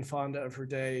the Jane Fonda of her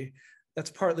day, that's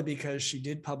partly because she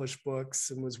did publish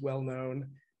books and was well known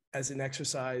as an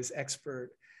exercise expert.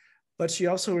 But she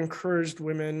also encouraged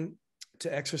women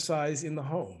to exercise in the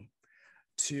home,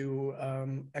 to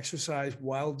exercise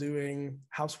while doing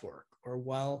housework or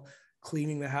while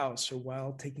cleaning the house or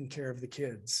while taking care of the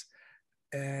kids,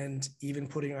 and even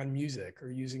putting on music or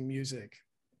using music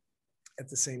at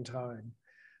the same time.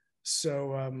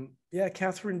 So yeah,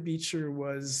 Catherine Beecher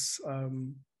was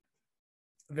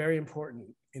very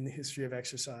important in the history of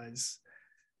exercise.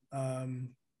 And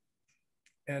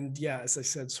yeah, as I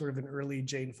said, sort of an early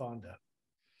Jane Fonda.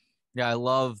 Yeah, I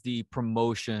love the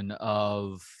promotion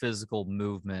of physical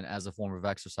movement as a form of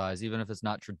exercise, even if it's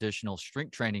not traditional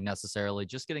strength training necessarily,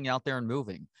 just getting out there and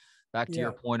moving. Back to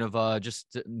your point of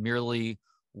just merely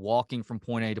walking from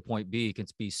point A to point B can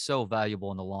be so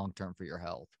valuable in the long term for your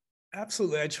health.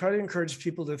 Absolutely. I try to encourage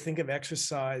people to think of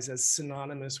exercise as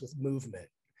synonymous with movement.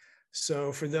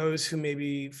 So for those who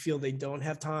maybe feel they don't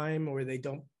have time or they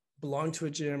don't belong to a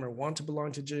gym or want to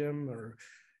belong to a gym or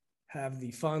have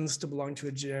the funds to belong to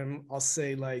a gym, I'll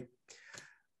say, like,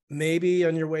 maybe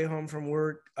on your way home from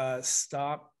work,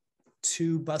 stop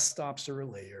 2 bus stops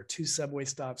early or 2 subway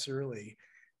stops early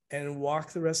and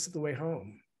walk the rest of the way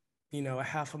home. You know, a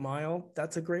half a mile,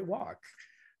 that's a great walk.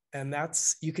 And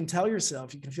that's, you can tell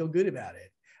yourself, you can feel good about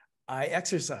it. I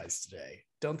exercised today.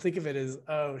 Don't think of it as,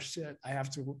 oh shit, I have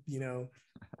to,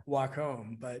 walk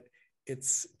home, but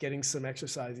it's getting some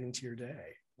exercise into your day.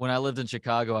 When I lived in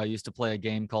Chicago, I used to play a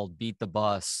game called Beat the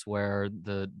Bus, where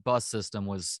the bus system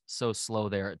was so slow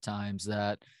there at times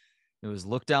that it was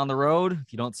look down the road.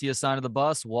 If you don't see a sign of the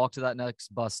bus, walk to that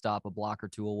next bus stop a block or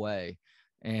 2 away.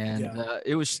 And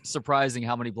it was surprising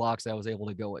how many blocks I was able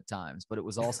to go at times. But it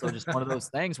was also just one of those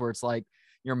things where it's like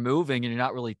you're moving and you're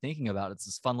not really thinking about it. It's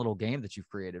this fun little game that you've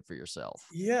created for yourself.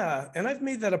 Yeah. And I've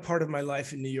made that a part of my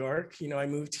life in New York. I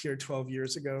moved here 12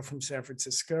 years ago from San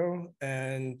Francisco.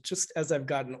 And just as I've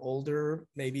gotten older,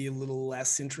 maybe a little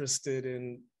less interested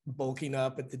in bulking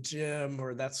up at the gym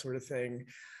or that sort of thing.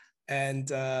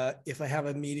 And if I have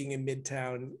a meeting in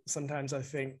Midtown, sometimes I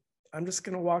think I'm just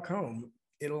going to walk home.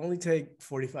 It'll only take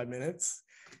 45 minutes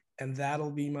and that'll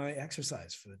be my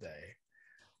exercise for the day.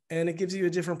 And it gives you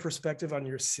a different perspective on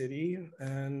your city.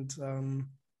 And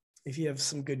If you have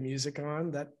some good music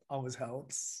on, that always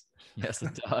helps. Yes,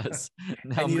 it does.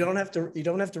 Now, And you don't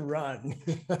have to run.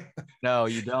 no,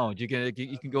 you don't. You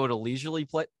can go at a leisurely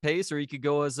pace, or you could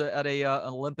go at an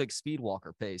Olympic speed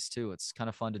walker pace too. It's kind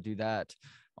of fun to do that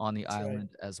on the That's island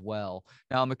right. as well.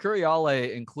 Now,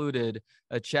 Mercuriale included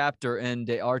a chapter in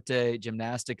De Arte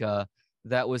Gymnastica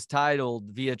that was titled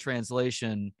via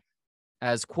translation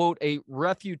as, quote, a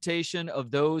refutation of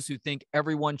those who think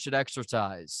everyone should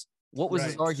exercise. What was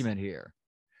his Right. argument here?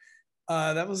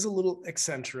 That was a little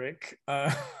eccentric.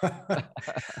 I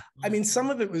mean, some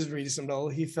of it was reasonable.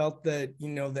 He felt that,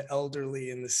 the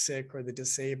elderly and the sick or the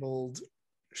disabled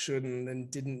shouldn't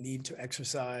and didn't need to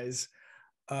exercise.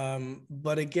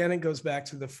 But again, it goes back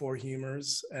to the four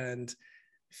humors and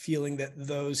feeling that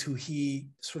those who he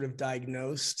sort of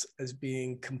diagnosed as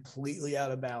being completely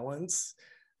out of balance,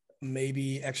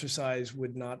 maybe exercise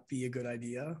would not be a good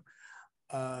idea.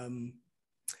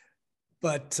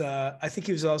 But I think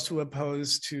he was also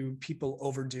opposed to people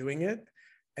overdoing it.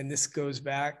 And this goes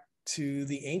back to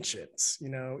the ancients.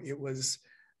 It was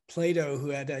Plato who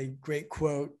had a great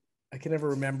quote. I can never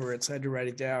remember it, so I had to write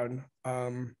it down.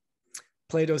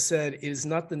 Plato said, "It is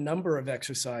not the number of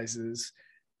exercises,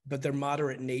 but their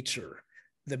moderate nature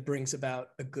that brings about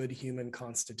a good human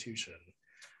constitution."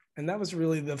 And that was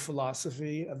really the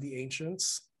philosophy of the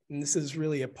ancients. And this is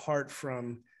really apart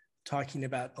from talking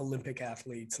about Olympic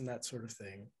athletes and that sort of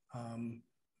thing.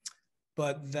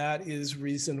 But that is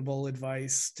reasonable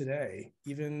advice today,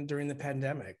 even during the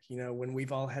pandemic, when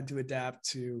we've all had to adapt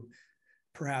to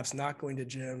perhaps not going to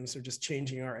gyms or just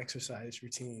changing our exercise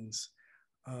routines.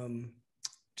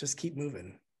 Just keep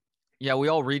moving. Yeah, we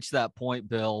all reach that point,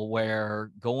 Bill,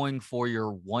 where going for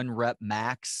your 1 rep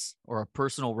max or a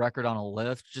personal record on a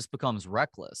lift just becomes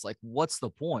reckless. Like, what's the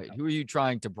point? Who are you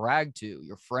trying to brag to?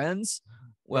 Your friends?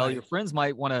 Well, Right. your friends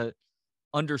might want to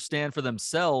understand for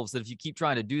themselves that if you keep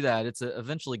trying to do that, it's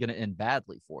eventually going to end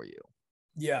badly for you.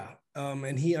 Yeah.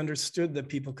 And he understood that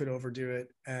people could overdo it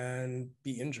and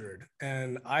be injured.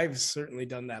 And I've certainly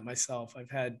done that myself. I've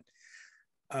had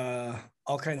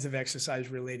all kinds of exercise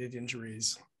related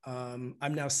injuries.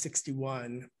 I'm now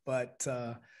 61, but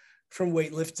from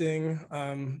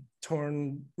weightlifting,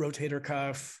 torn rotator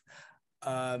cuff,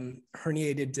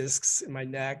 herniated discs in my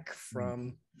neck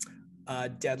from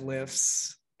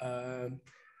deadlifts,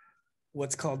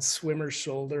 what's called swimmer's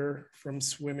shoulder from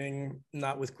swimming,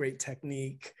 not with great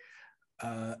technique,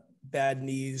 bad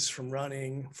knees from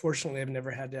running. Fortunately, I've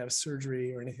never had to have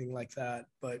surgery or anything like that.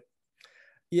 But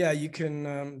yeah, you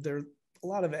can, there are a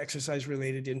lot of exercise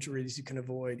related injuries you can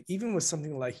avoid, even with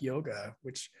something like yoga,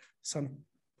 which a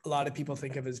lot of people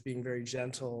think of as being very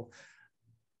gentle.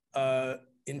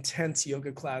 Intense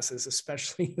yoga classes,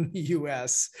 especially in the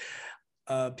US,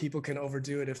 people can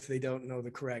overdo it if they don't know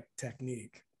the correct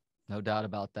technique. No doubt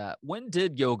about that. When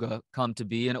did yoga come to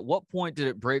be? And at what point did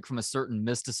it break from a certain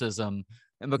mysticism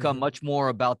and become much more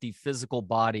about the physical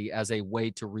body as a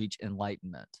way to reach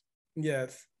enlightenment? Yeah,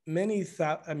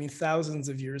 thousands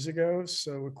of years ago.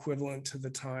 So equivalent to the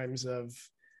times of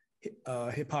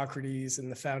Hippocrates and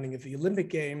the founding of the Olympic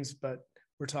Games, but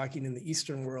we're talking in the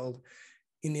Eastern world,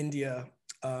 in India,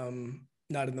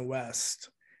 not in the West.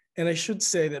 And I should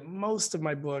say that most of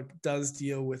my book does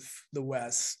deal with the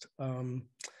West.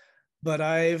 But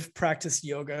I've practiced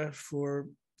yoga for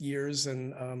years,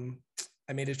 and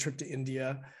I made a trip to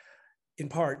India in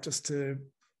part just to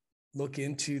look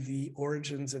into the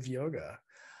origins of yoga.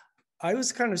 I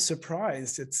was kind of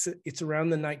surprised. It's around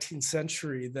the 19th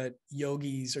century that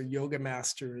yogis or yoga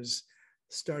masters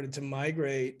started to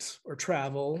migrate or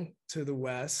travel to the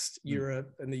West,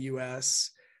 Europe, and the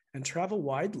US, and travel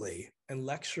widely and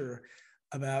lecture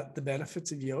about the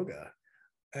benefits of yoga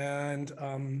and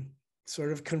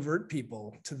sort of convert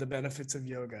people to the benefits of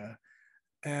yoga.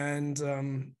 And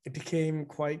it became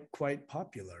quite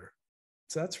popular.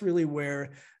 So that's really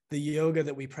where the yoga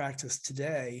that we practice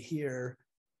today here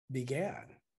began.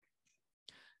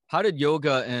 How did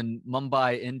yoga in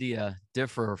Mumbai, India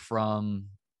differ from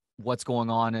what's going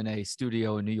on in a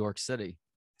studio in New York City?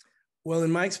 Well,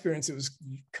 in my experience, it was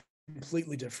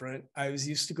completely different. I was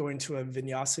used to going to a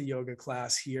vinyasa yoga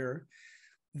class here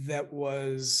that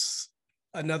was,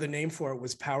 another name for it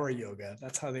was power yoga.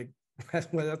 That's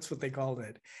what they called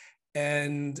it.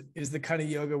 And it was the kind of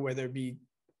yoga where there'd be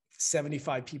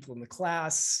 75 people in the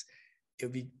class. It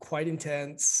would be quite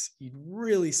intense. You'd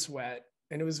really sweat,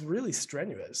 and it was really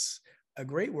strenuous. A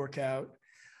great workout,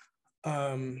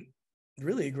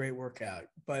 really a great workout,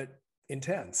 but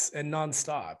intense and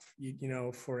nonstop,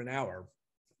 for an hour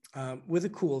with a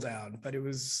cool down, but it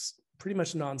was pretty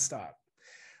much nonstop.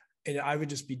 And I would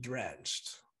just be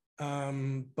drenched.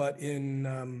 But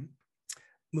in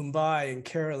Mumbai and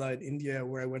Kerala in India,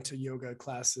 where I went to yoga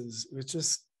classes, it was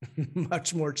just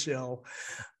much more chill,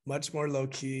 much more low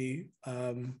key.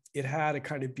 It had a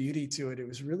kind of beauty to it. It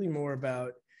was really more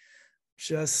about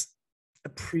just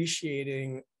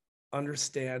appreciating,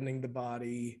 understanding the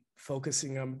body,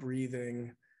 focusing on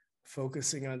breathing,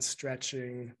 focusing on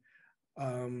stretching.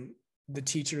 The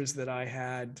teachers that I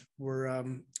had were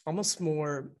almost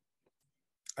more,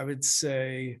 I would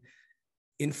say,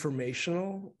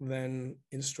 informational than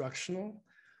instructional.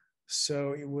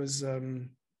 So it was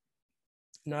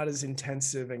not as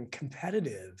intensive and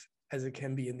competitive as it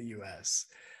can be in the US.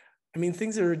 I mean,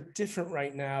 things are different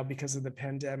right now because of the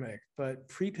pandemic, but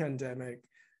pre-pandemic,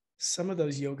 some of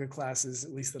those yoga classes,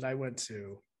 at least that I went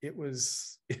to, it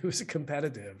was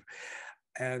competitive.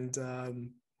 And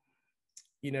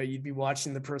you'd be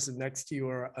watching the person next to you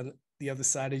or on the other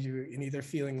side of you and either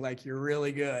feeling like you're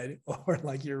really good or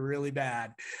like you're really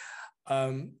bad.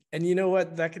 And you know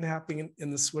what? That can happen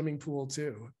in the swimming pool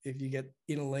too. If you get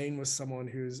in a lane with someone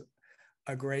who's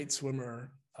a great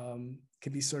swimmer,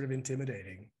 can be sort of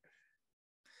intimidating.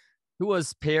 Who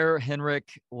was Per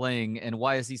Henrik Ling, and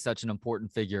why is he such an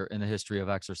important figure in the history of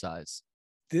exercise?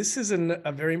 This is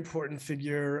a very important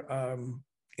figure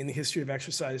in the history of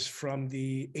exercise from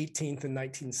the 18th and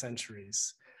 19th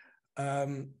centuries.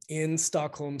 In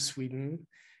Stockholm, Sweden,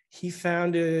 he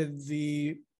founded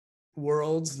the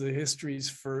history's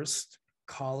first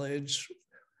college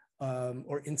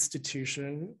or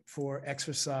institution for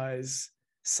exercise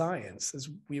science, as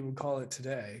we would call it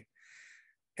today.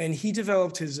 And he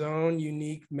developed his own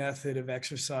unique method of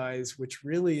exercise, which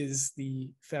really is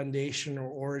the foundation or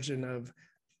origin of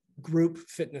group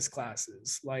fitness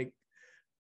classes, like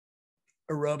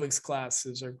aerobics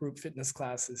classes or group fitness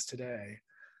classes today.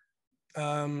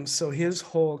 So his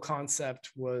whole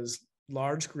concept was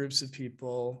large groups of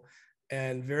people,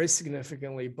 and very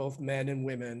significantly, both men and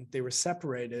women. They were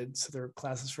separated, so there were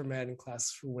classes for men and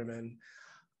classes for women.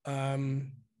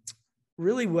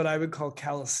 Really what I would call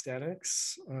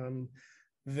calisthenics,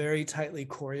 very tightly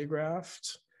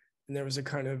choreographed. And there was a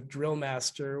kind of drill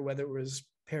master, whether it was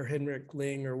Per Henrik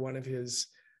Ling or one of his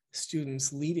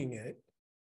students leading it,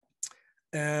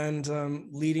 and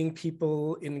leading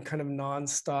people in kind of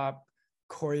nonstop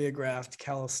choreographed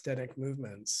calisthenic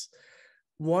movements.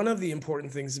 One of the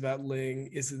important things about Ling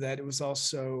is that it was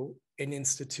also an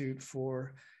institute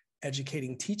for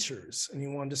educating teachers, and he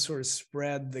wanted to sort of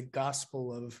spread the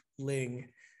gospel of Ling,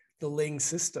 the Ling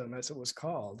system, as it was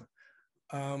called,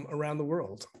 around the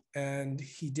world. And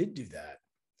he did do that.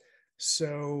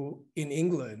 So in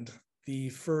England, the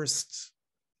first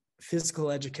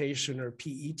physical education or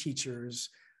PE teachers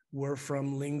were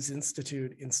from Ling's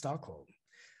Institute in Stockholm,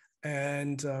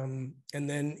 and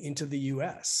then into the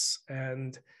US.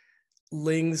 And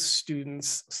Ling's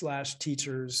students /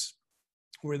 teachers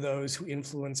were those who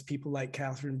influenced people like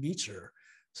Catherine Beecher.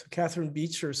 So Catherine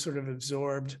Beecher sort of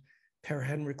absorbed Per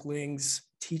Henrik Ling's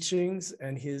teachings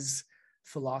and his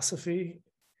philosophy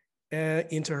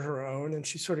into her own, and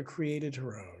she sort of created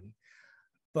her own.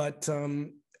 But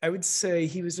I would say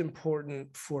he was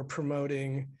important for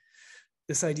promoting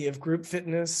this idea of group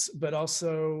fitness, but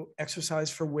also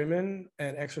exercise for women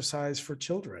and exercise for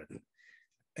children.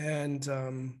 And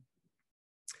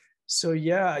so,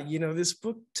 yeah, this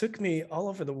book took me all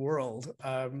over the world,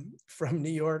 from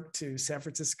New York to San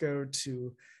Francisco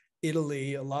to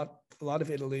Italy, a lot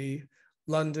of Italy,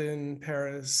 London,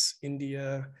 Paris,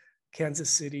 India, Kansas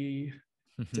City.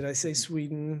 Did I say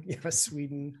Sweden? Yeah,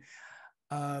 Sweden.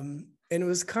 And it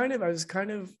was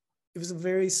a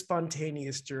very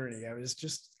spontaneous journey. I was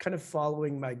just kind of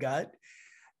following my gut.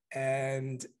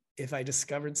 And if I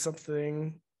discovered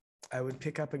something, I would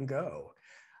pick up and go.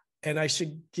 And I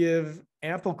should give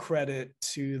ample credit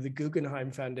to the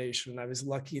Guggenheim Foundation. I was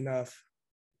lucky enough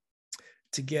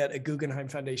to get a Guggenheim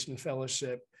Foundation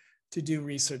fellowship to do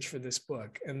research for this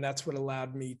book. And that's what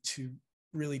allowed me to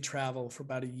really travel for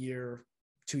about a year,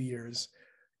 2 years,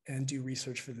 and do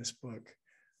research for this book.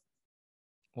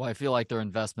 Well, I feel like their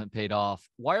investment paid off.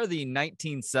 Why are the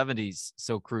 1970s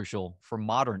so crucial for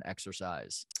modern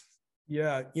exercise?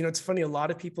 Yeah, it's funny. A lot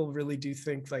of people really do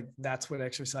think like that's when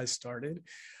exercise started.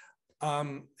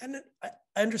 And I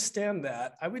understand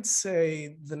that. I would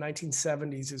say the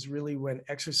 1970s is really when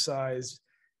exercise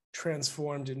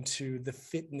transformed into the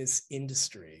fitness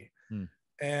industry.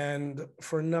 And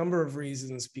for a number of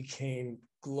reasons became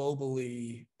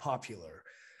globally popular.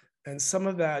 And some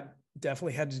of that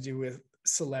definitely had to do with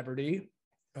celebrity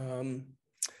and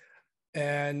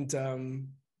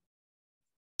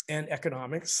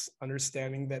economics,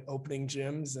 understanding that opening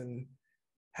gyms and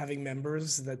having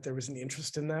members, that there was an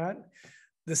interest in that.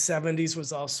 the 70s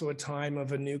was also a time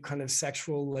of a new kind of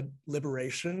sexual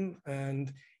liberation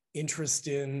and interest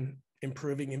in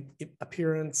improving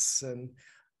appearance, and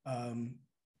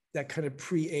that kind of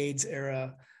pre-AIDS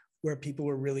era where people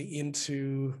were really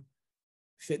into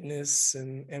fitness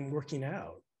and working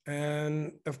out.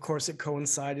 And of course, it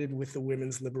coincided with the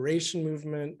women's liberation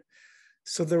movement.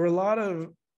 So there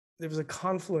was a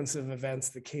confluence of events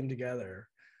that came together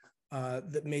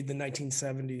that made the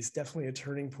 1970s definitely a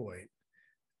turning point.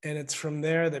 And it's from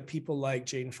there that people like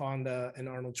Jane Fonda and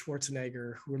Arnold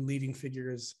Schwarzenegger, who were leading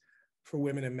figures for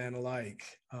women and men alike,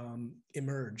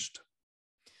 emerged.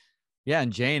 Yeah,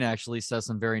 and Jane actually says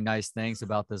some very nice things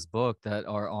about this book that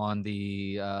are on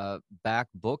the back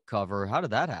book cover. How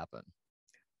did that happen?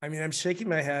 I mean, I'm shaking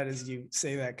my head as you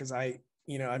say that, because I'm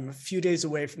a few days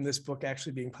away from this book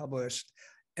actually being published,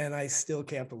 and I still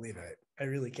can't believe it. I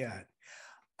really can't.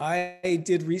 I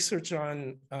did research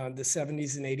on the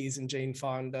 70s and 80s and Jane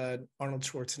Fonda, Arnold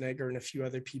Schwarzenegger, and a few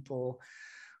other people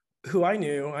who I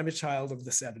knew. I'm a child of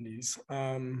the 70s.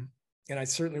 And I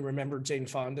certainly remember Jane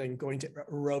Fonda and going to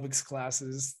aerobics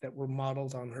classes that were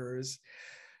modeled on hers.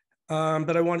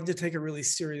 But I wanted to take a really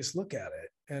serious look at it,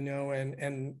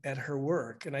 and at her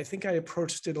work. And I think I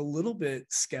approached it a little bit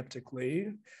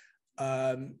skeptically,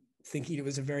 thinking it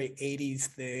was a very 80s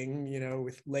thing,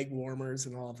 with leg warmers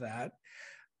and all of that.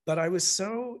 But I was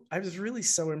really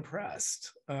so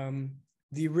impressed.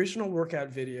 The original workout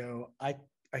video, I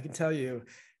can tell you,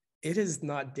 it is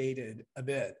not dated a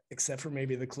bit, except for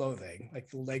maybe the clothing, like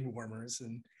the leg warmers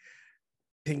and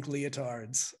pink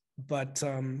leotards. But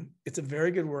it's a very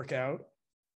good workout.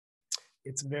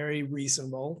 It's very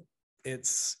reasonable.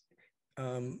 It's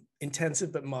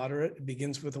intensive but moderate. It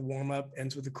begins with a warm-up,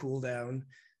 ends with a cool down.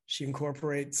 She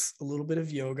incorporates a little bit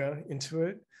of yoga into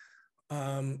it.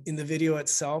 In the video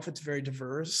itself, it's very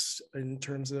diverse in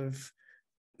terms of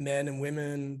men and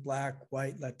women, Black,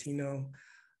 white, Latino.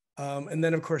 And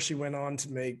then, of course, she went on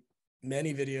to make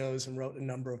many videos and wrote a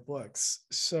number of books.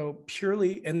 So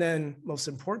purely, and then most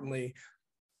importantly,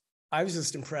 I was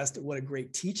just impressed at what a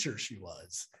great teacher she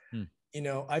was.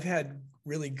 I've had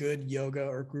really good yoga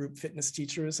or group fitness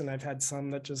teachers, and I've had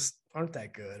some that just aren't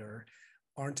that good or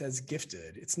aren't as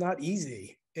gifted. It's not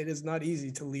easy. It is not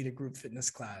easy to lead a group fitness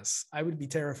class. I would be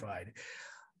terrified.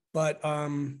 But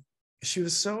she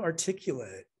was so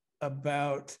articulate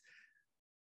about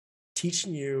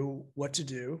teaching you what to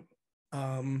do.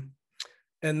 And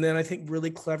then I think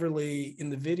really cleverly in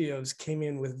the videos came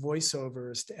in with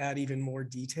voiceovers to add even more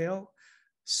detail.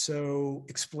 So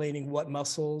explaining what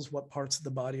muscles, what parts of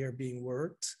the body are being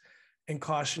worked, and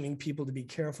cautioning people to be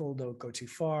careful, don't go too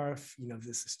far, if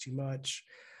this is too much.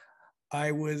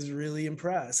 I was really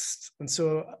impressed. And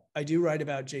so I do write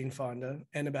about Jane Fonda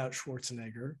and about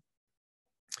Schwarzenegger,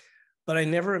 but I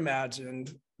never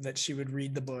imagined that she would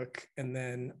read the book and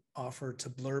then offer to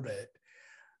blurb it.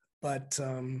 But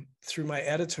through my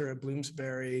editor at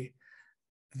Bloomsbury,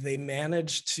 they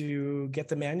managed to get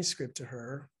the manuscript to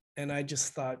her. And I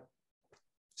just thought,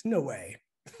 there's no way.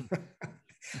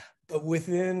 But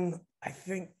within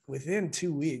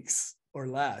 2 weeks or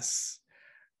less,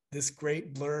 this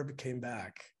great blurb came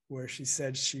back where she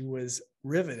said she was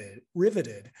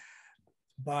riveted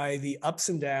by the ups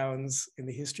and downs in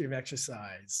the history of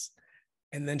exercise.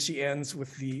 And then she ends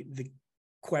with the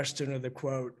question or the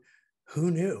quote, "Who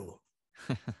knew?"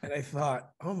 And I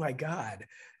thought, oh my God,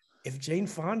 if Jane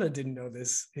Fonda didn't know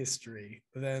this history,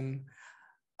 then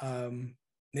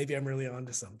maybe I'm really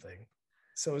onto something.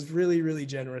 So it was really, really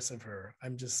generous of her. I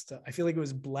feel like it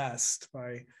was blessed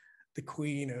by the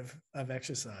queen of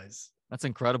exercise. That's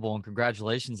incredible. And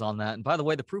congratulations on that. And by the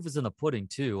way, the proof is in the pudding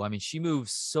too. I mean, she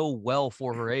moves so well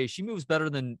for her age. She moves better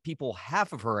than people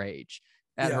half of her age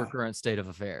at her current state of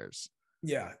affairs.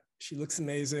 Yeah. She looks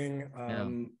amazing.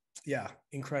 Yeah,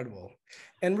 incredible.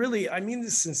 And really, I mean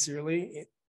this sincerely,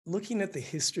 looking at the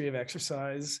history of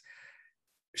exercise,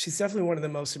 she's definitely one of the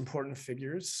most important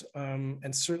figures,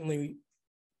 and certainly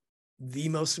the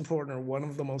most important, or one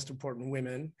of the most important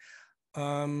women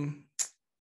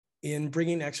in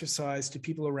bringing exercise to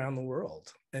people around the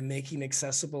world and making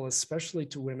accessible, especially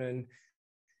to women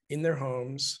in their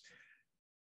homes,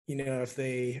 if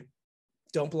they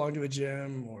don't belong to a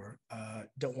gym or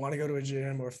don't want to go to a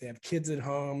gym, or if they have kids at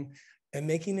home, and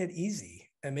making it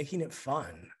easy and making it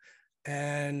fun.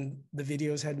 And the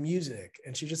videos had music,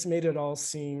 and she just made it all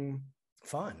seem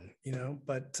fun,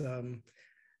 but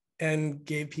and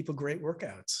gave people great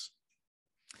workouts.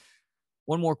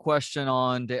 one more question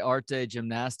on De Arte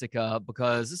Gymnastica,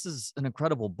 because this is an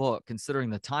incredible book considering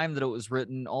the time that it was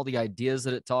written, all the ideas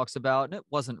that it talks about. And it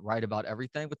wasn't right about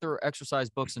everything, but there are exercise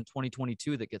books in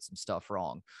 2022 that get some stuff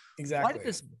wrong. Exactly.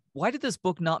 Why did this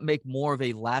book not make more of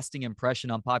a lasting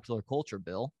impression on popular culture,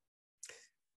 Bill?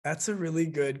 That's a really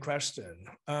good question.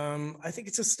 I think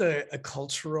it's just a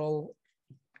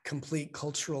complete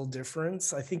cultural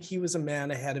difference. I think he was a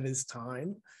man ahead of his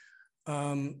time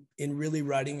in really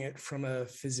writing it from a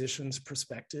physician's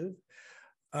perspective,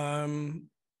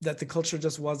 that the culture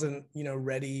just wasn't,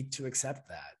 ready to accept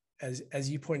that. As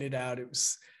you pointed out, it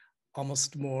was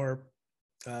almost more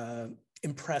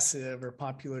impressive or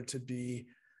popular to be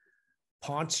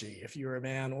paunchy if you're a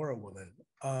man or a woman.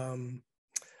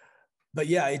 But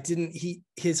yeah,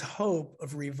 his hope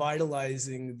of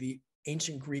revitalizing the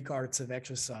ancient Greek arts of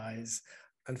exercise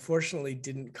unfortunately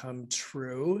didn't come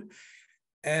true.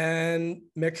 And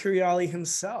Mercuriali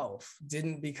himself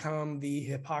didn't become the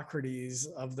Hippocrates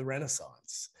of the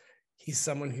Renaissance. He's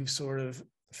someone who sort of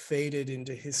faded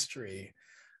into history.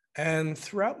 And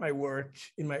throughout my work,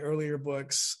 in my earlier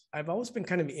books, I've always been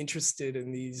kind of interested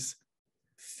in these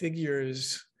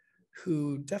figures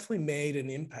who definitely made an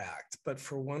impact, but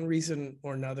for one reason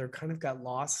or another kind of got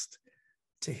lost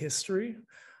to history.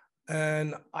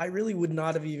 And I really would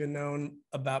not have even known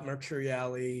about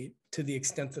Mercuriali to the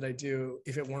extent that I do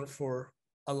if it weren't for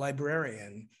a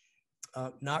librarian,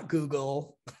 not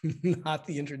Google, not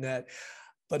the internet,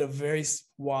 but a very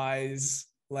wise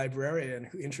librarian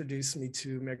who introduced me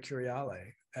to Mercuriali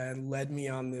and led me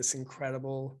on this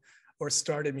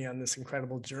started me on this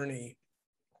incredible journey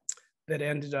that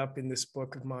ended up in this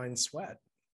book of mine, Sweat.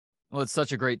 Well, it's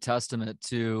such a great testament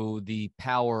to the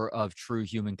power of true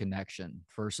human connection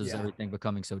versus everything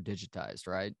becoming so digitized,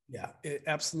 right? Yeah,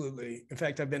 absolutely. In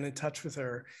fact, I've been in touch with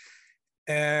her.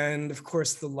 And of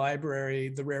course, the library,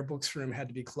 the rare books room had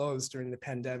to be closed during the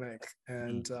pandemic.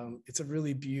 And it's a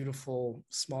really beautiful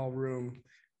small room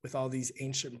with all these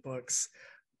ancient books.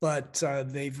 But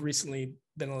they've recently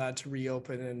been allowed to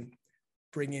reopen and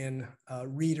bring in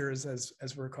readers,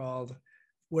 as we're called,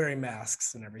 wearing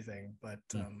masks and everything. But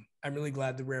I'm really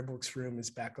glad the rare books room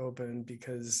is back open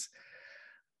because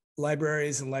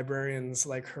libraries and librarians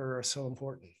like her are so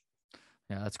important.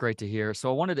 Yeah, that's great to hear. So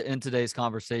I wanted to end today's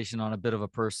conversation on a bit of a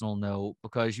personal note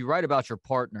because you write about your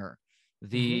partner,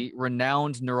 the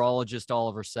renowned neurologist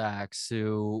Oliver Sacks,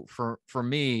 who for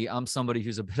me, I'm somebody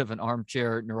who's a bit of an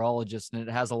armchair neurologist, and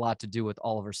it has a lot to do with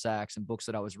Oliver Sacks and books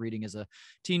that I was reading as a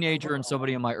teenager and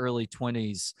somebody in my early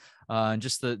 20s, and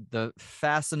just the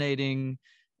fascinating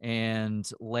and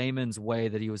layman's way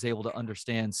that he was able to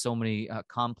understand so many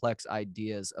complex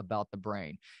ideas about the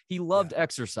brain. He loved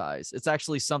exercise. It's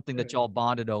actually something that y'all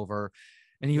bonded over.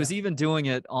 And he was even doing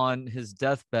it on his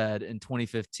deathbed in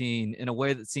 2015 in a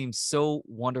way that seems so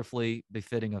wonderfully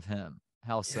befitting of him.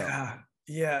 How so?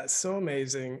 Yeah, so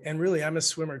amazing. And really, I'm a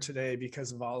swimmer today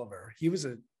because of Oliver. He was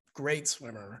a great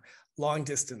swimmer, long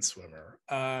distance swimmer.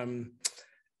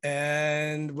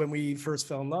 And when we first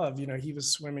fell in love, he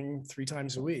was swimming 3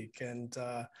 times a week. And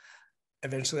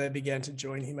eventually I began to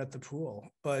join him at the pool.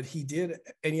 But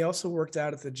he also worked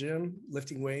out at the gym,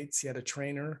 lifting weights. He had a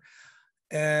trainer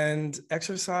and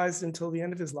exercised until the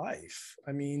end of his life.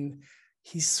 I mean,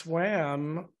 he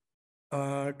swam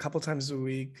a couple times a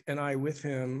week, and I with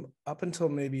him up until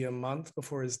maybe a month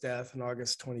before his death in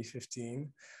August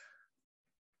 2015.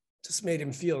 Just made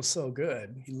him feel so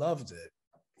good. He loved it.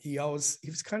 He was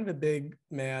kind of a big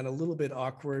man, a little bit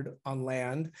awkward on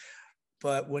land,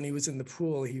 but when he was in the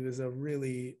pool, he was a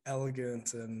really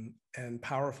elegant and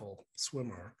powerful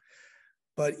swimmer.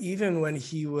 But even when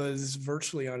he was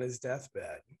virtually on his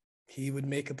deathbed, he would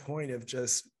make a point of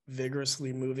just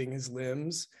vigorously moving his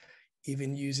limbs,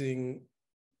 even using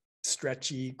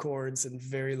stretchy cords and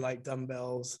very light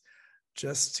dumbbells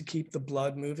just to keep the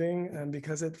blood moving, and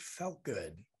because it felt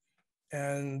good.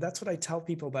 And that's what I tell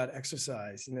people about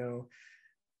exercise.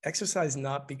 Exercise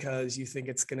not because you think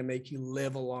it's going to make you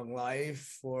live a long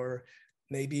life, or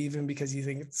maybe even because you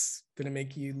think it's going to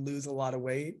make you lose a lot of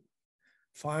weight.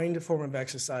 Find a form of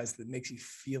exercise that makes you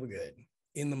feel good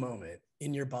in the moment,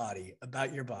 in your body,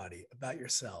 about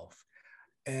yourself.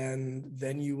 And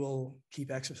then you will keep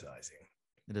exercising.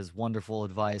 It is wonderful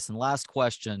advice. And last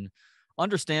question,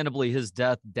 understandably, his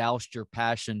death doused your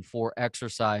passion for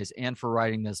exercise and for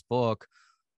writing this book.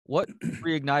 What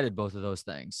reignited both of those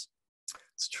things?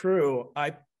 It's true.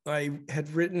 I had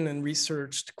written and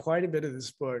researched quite a bit of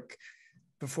this book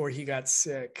before he got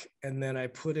sick. And then I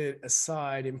put it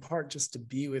aside in part just to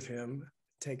be with him,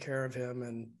 take care of him,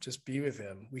 and just be with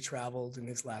him. We traveled in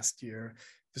his last year.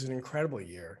 It was an incredible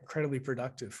year, incredibly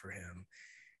productive for him.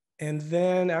 And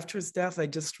then after his death, I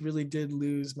just really did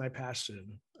lose my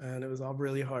passion, and it was a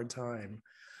really hard time.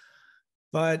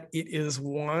 But it is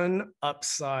one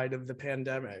upside of the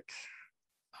pandemic.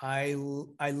 I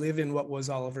live in what was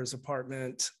Oliver's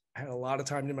apartment. I had a lot of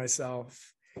time to myself,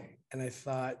 and I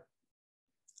thought,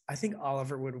 I think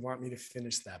Oliver would want me to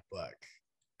finish that book,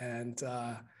 and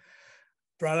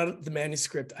brought out the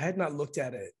manuscript. I had not looked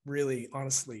at it really,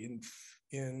 honestly,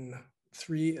 in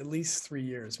at least 3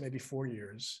 years, maybe 4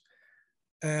 years.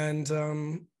 And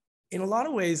in a lot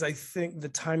of ways, I think the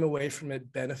time away from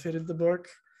it benefited the book.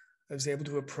 I was able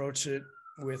to approach it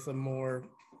with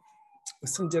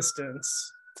some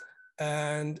distance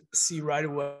and see right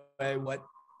away what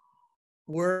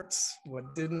worked,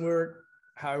 what didn't work,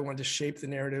 how I wanted to shape the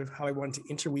narrative, how I wanted to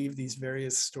interweave these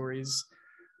various stories,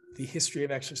 the history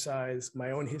of exercise,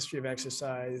 my own history of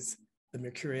exercise, the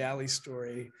Mercuriale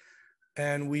story,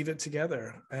 and weave it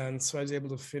together. And so I was able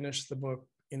to finish the book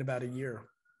in about a year.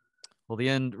 Well, the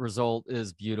end result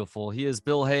is beautiful. He is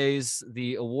Bill Hayes,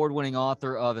 the award-winning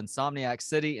author of Insomniac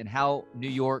City and How New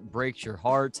York Breaks Your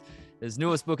Heart. His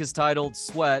newest book is titled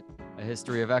Sweat, A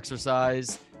History of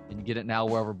Exercise, and you get it now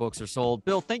wherever books are sold.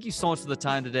 Bill, thank you so much for the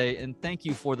time today, and thank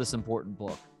you for this important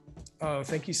book. Oh,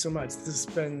 thank you so much. This has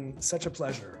been such a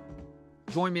pleasure.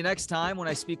 Join me next time when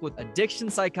I speak with addiction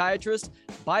psychiatrist,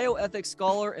 bioethics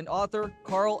scholar, and author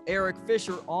Carl Eric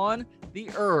Fisher on The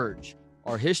Urge,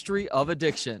 Our History of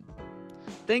Addiction.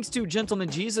 Thanks to Gentleman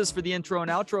Jesus for the intro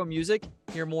and outro music.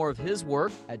 Hear more of his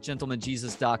work at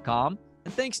gentlemanjesus.com.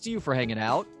 And thanks to you for hanging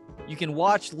out. You can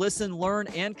watch, listen, learn,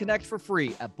 and connect for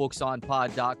free at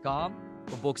booksonpod.com.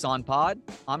 For Books on Pod,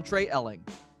 I'm Trey Elling.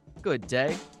 Good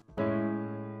day.